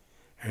wrong.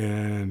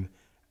 And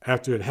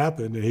after it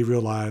happened, he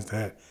realized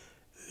that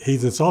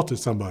he's insulted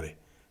somebody.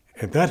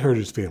 And that hurt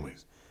his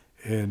feelings.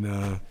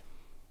 And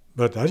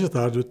but I just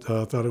thought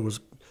it was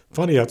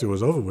funny after it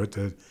was over with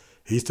that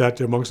he sat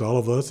there amongst all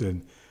of us,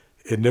 and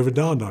it never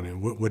dawned on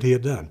him what he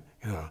had done.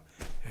 You know.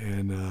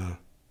 And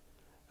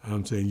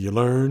I'm saying you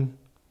learn.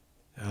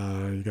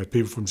 You got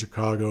people from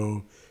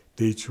Chicago,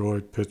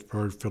 Detroit,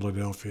 Pittsburgh,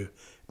 Philadelphia,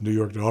 New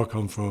York. They all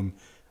come from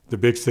the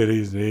big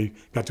cities. And they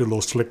got their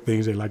little slick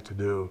things they like to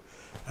do.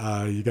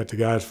 You got the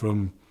guys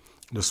from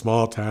the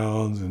small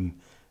towns and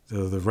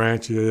the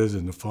ranches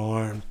and the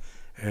farms,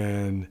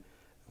 and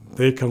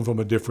they come from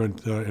a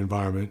different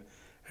environment.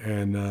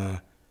 And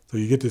so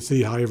you get to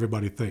see how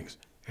everybody thinks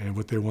and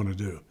what they want to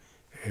do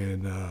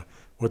and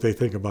what they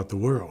think about the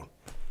world.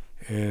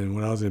 And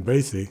when I was in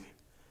basic,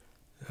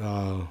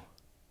 for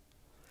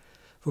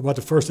about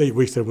the first 8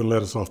 weeks, they wouldn't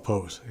let us off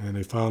post. And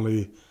they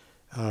finally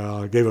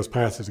gave us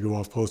passes to go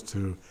off post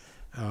to,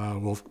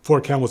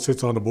 Fort Campbell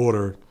sits on the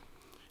border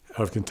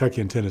of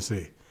Kentucky and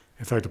Tennessee.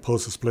 In fact, the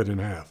post is split in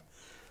half.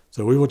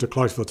 So we went to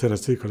Clarksville,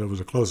 Tennessee, because it was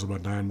the closest,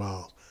 about 9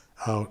 miles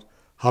out.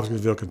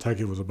 Hopkinsville,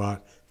 Kentucky was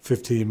about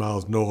 15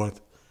 miles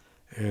north,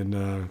 and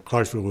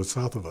Clarksville was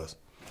south of us.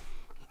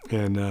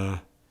 And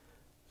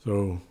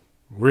so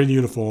we're in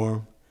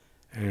uniform,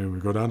 and we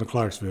go down to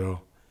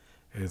Clarksville.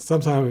 And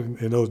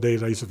sometimes in those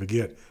days, I used to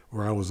forget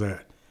where I was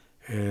at.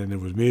 And it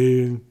was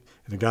me and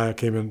the guy I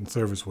came in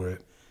service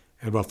with,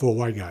 and about 4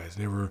 white guys.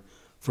 They were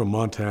from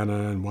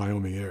Montana and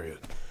Wyoming area.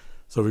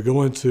 So we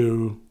go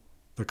into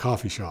the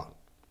coffee shop.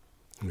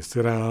 And we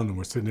sit down, and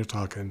we're sitting there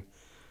talking.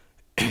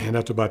 And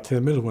after about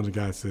 10 minutes, one of the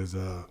guys says,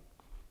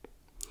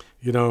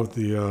 "You know,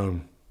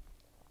 the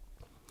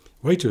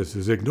waitress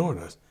is ignoring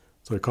us.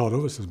 So he called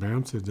over and says,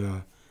 ma'am, said,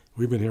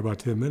 we've been here about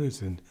 10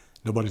 minutes and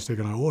nobody's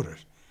taking our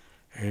orders.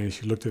 And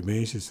she looked at me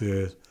and she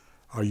says,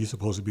 are you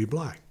supposed to be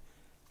black?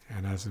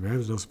 And I said, ma'am,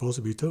 there's no supposed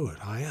to be to it.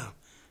 I am.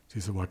 She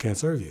said, well, I can't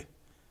serve you.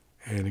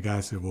 And the guy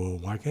said, well,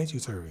 why can't you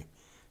serve him?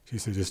 She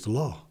said, it's the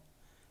law.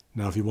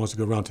 Now, if he wants to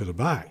go around to the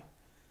back,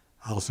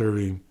 I'll serve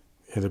him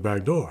in the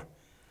back door.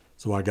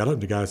 So I got up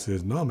and the guy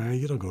says, no, man,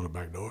 you don't go to the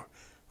back door.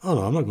 Oh,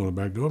 no, I'm not going to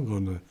the back door. I'm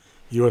going to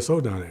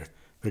USO down there.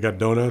 They got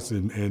donuts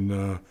and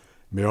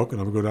milk,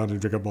 and I'm going to go down there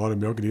and drink up all the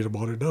milk and eat up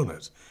all the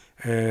donuts.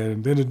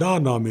 And then it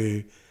dawned on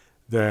me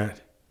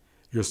that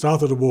you're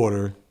south of the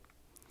border,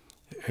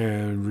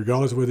 and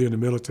regardless of whether you're in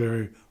the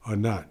military or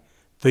not,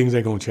 things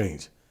ain't going to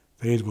change.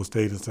 Things will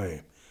stay the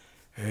same.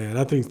 And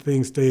I think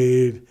things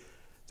stayed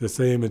the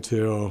same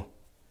until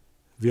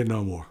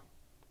Vietnam War.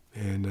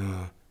 And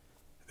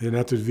then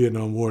after the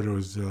Vietnam War, there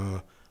was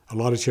a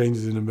lot of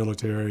changes in the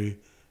military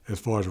as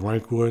far as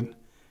rank went,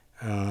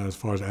 as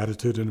far as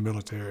attitude in the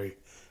military,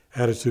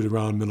 attitude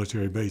around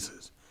military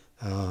bases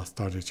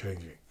started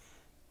changing.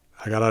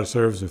 I got out of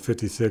service in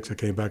 '56, I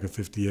came back in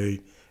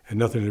 '58, and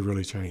nothing had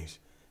really changed.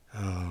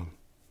 I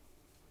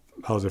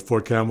was at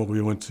Fort Campbell.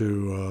 We went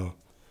to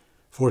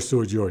Fort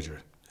Stewart, Georgia,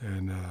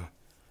 and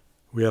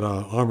we had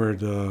an armored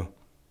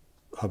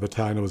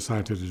battalion that was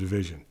assigned to the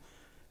division,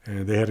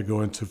 and they had to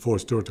go into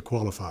Fort Stewart to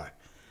qualify,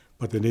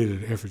 but they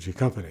needed an infantry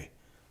company,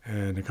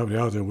 and the company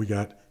I was in, we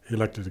got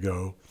elected to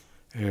go,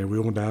 and we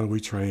went down and we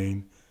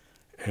trained,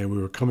 and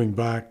we were coming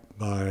back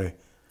by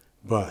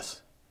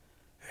bus,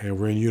 and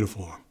we're in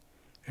uniform,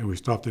 and we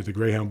stopped at the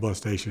Greyhound bus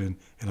station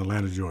in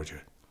Atlanta,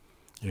 Georgia,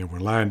 and we're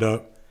lined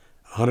up,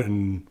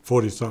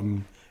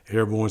 140-something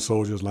airborne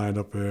soldiers lined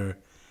up there,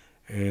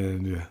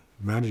 and the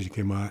manager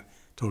came out,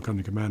 told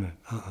company commander,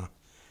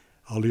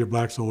 all your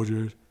black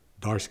soldiers,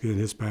 dark-skinned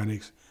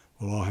Hispanics,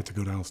 will all have to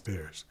go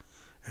downstairs.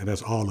 And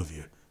that's all of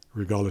you,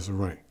 regardless of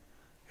rank.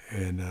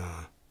 And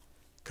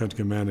company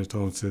commander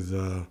told him, says,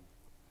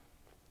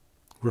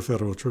 we're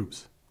federal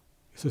troops.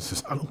 He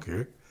says, I don't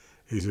care.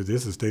 He said,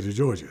 this is the state of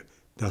Georgia.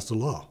 That's the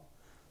law.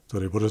 So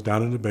they put us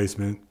down in the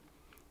basement,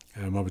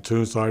 and my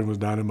platoon sergeant was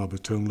down there, my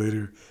platoon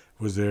leader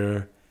was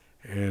there,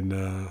 and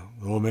the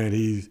old man,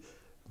 he's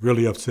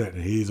really upset,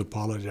 and he's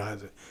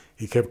apologizing.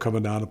 He kept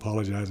coming down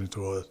apologizing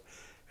to us.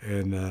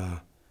 And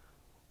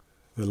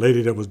the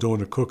lady that was doing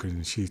the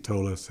cooking, she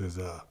told us, says,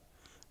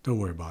 don't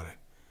worry about it.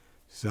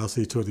 She said, I'll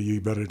see to it that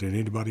you better than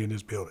anybody in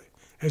this building.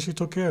 And she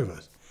took care of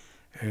us.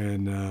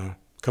 And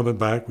coming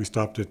back, we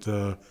stopped at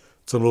some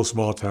little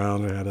small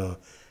town that had a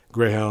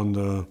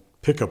Greyhound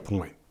pickup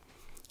point.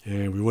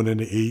 And we went in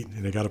to eat,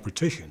 and they got a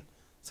partition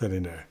set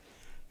in there.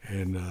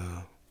 And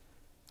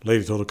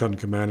lady told the company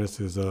commander,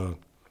 says,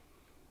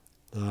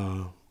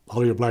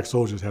 all your black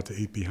soldiers have to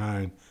eat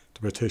behind the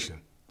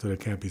partition so they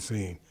can't be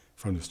seen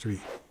from the street.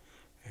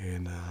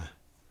 And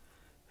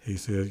he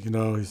said,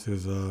 he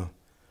says,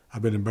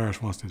 I've been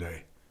embarrassed once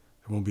today.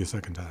 It won't be a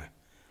second time.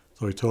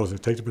 So he told us to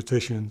take the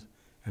petitions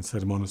and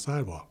set them on the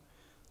sidewalk.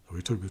 So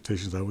we took the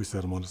petitions out, we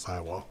set them on the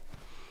sidewalk.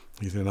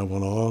 He said, I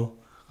want all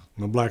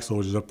my black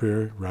soldiers up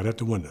here right at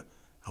the window.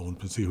 I want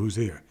to see who's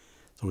here.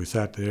 So we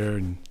sat there,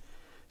 and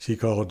she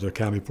called the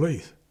county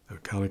police. The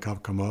county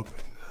cop come up,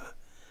 and,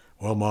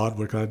 well, Maud,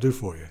 what can I do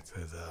for you? He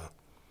says,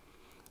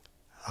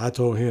 I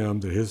told him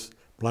that his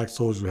black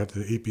soldiers had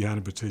to eat behind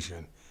the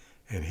petition,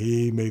 and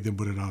he made them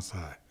put it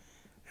outside,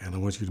 and I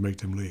want you to make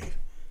them leave.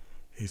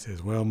 He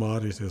says, well,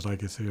 Maud, he says,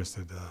 like it's here,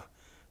 said,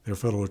 they're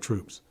federal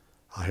troops.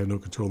 I have no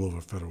control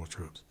over federal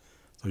troops.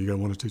 So you got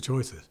one or two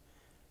choices.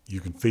 You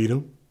can feed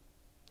them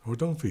or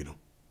don't feed them.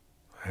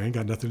 I ain't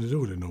got nothing to do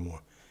with it no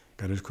more.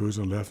 Got his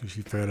cruiser left, and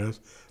she fed us,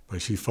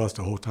 but she fussed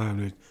the whole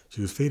time that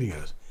she was feeding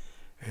us.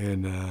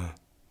 And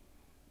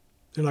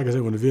then, like I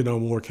said, when the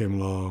Vietnam War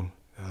came along,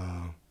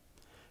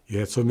 you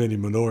had so many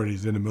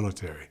minorities in the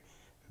military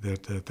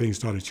that things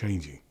started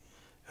changing.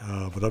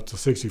 But up to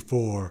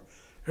 '64,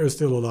 there was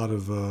still a lot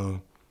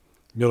of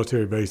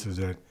military bases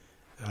that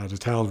the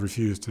towns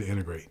refused to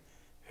integrate.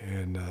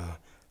 And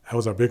that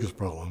was our biggest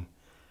problem.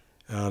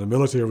 The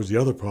military was the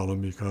other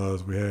problem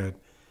because we had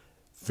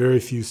very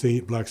few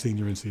black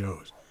senior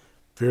NCOs,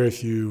 very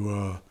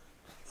few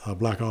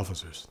black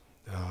officers.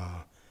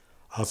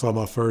 I saw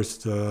my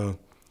first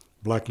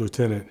black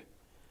lieutenant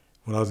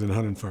when I was in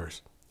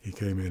 101st. He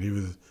came in. He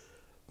was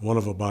one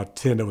of about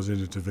 10 that was in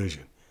the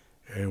division.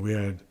 And we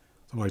had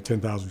something like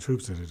 10,000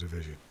 troops in the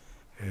division.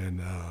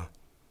 And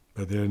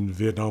but then the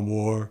Vietnam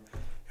War,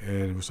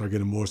 and we started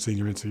getting more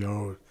senior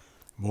NCOs,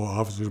 more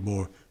officers,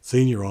 more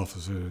senior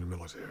officers in the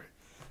military.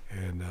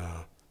 And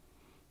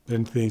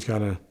then things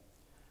kind of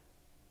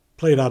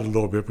played out a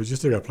little bit, but you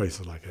still got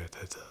places like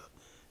that.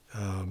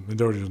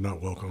 Minorities are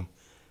not welcome,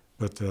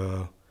 but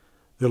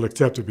they'll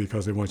accept it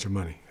because they want your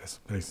money.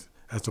 That's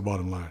the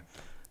bottom line.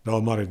 The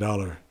almighty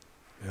dollar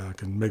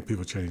can make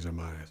people change their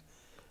minds.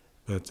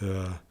 But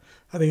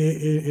I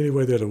think any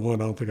way they're the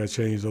one, I don't think I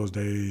changed those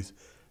days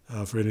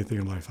for anything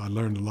in life. I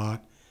learned a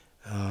lot.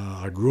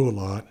 I grew a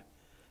lot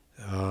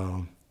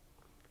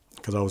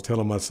because I was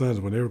telling my sons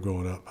when they were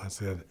growing up, I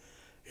said,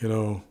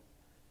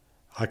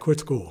 I quit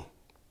school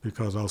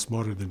because I was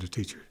smarter than the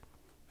teacher.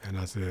 And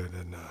I said,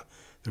 and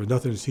there was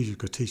nothing the teacher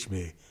could teach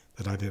me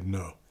that I didn't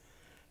know.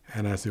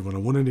 And I said, when I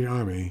went in the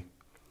Army,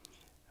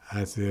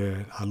 I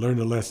said, I learned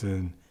a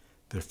lesson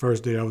the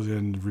first day I was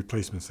in the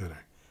replacement center.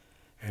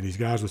 And these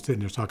guys were sitting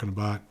there talking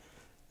about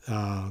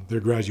their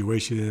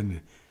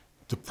graduation,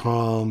 the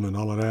prom and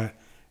all of that.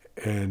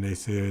 And they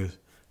said,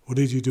 what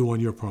did you do on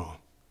your prom?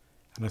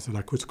 And I said,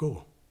 I quit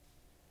school.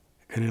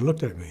 And they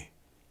looked at me.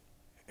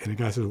 And the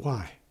guy said,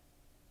 why?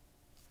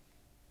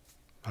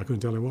 I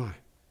couldn't tell him why.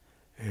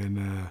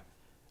 And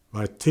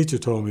my teacher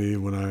told me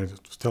when I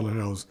was telling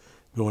her I was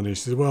going there,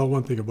 she said, well,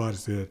 one thing about it,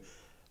 said,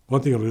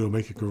 one thing it'll do will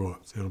make you grow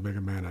up. It'll make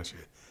a man out of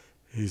you.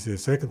 He said,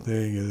 second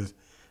thing is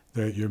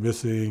that you're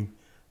missing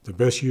the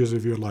best years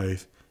of your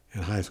life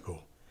in high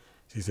school.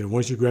 She said,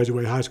 once you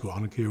graduate high school, I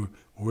don't care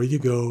where you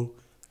go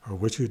or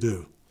what you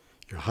do,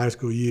 your high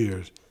school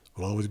years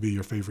will always be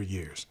your favorite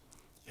years.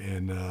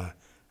 And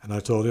I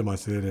told him, I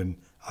said, and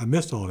I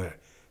missed all that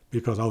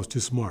because I was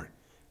too smart.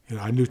 You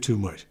know, I knew too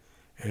much.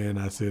 And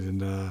I said,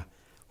 and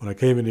when I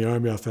came in the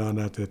Army, I found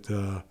out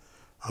that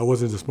I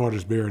wasn't the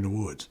smartest bear in the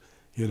woods.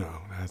 You know,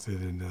 I said,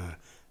 and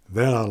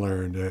then I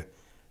learned that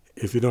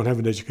if you don't have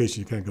an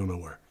education, you can't go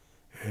nowhere,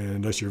 and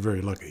unless you're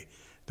very lucky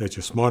that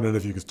you're smart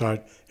enough, you can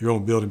start your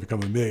own building and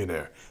become a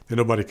millionaire. Then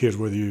nobody cares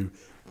whether you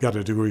got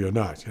a degree or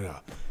not, you know.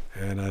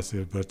 And I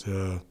said, but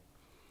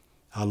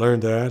I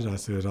learned that, and I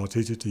said, I'll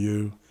teach it to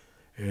you,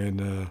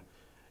 and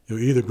you'll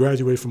either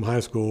graduate from high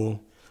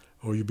school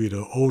or you'll be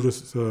the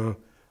oldest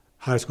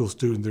high school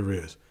student there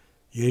is.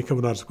 You ain't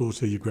coming out of school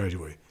until you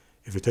graduate.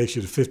 If it takes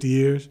you to 50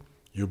 years,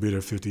 you'll be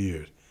there 50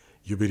 years.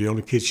 You'll be the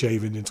only kid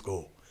shaving in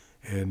school.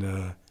 And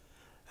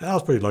I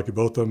was pretty lucky.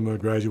 Both of them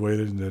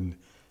graduated and then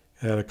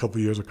had a couple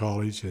years of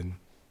college. And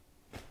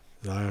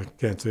I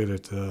can't say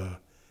that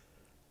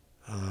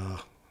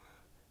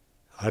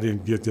I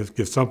didn't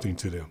give something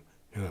to them,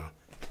 you know.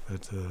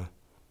 But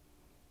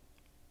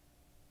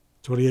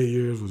 28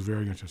 years was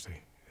very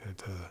interesting.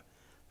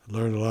 I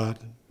learned a lot,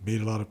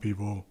 meet a lot of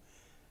people,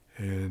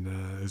 and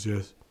it's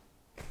just,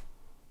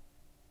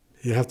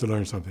 you have to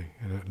learn something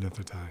in that length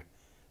of time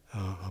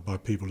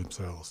about people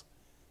themselves.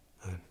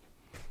 And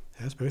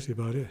that's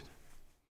basically about it.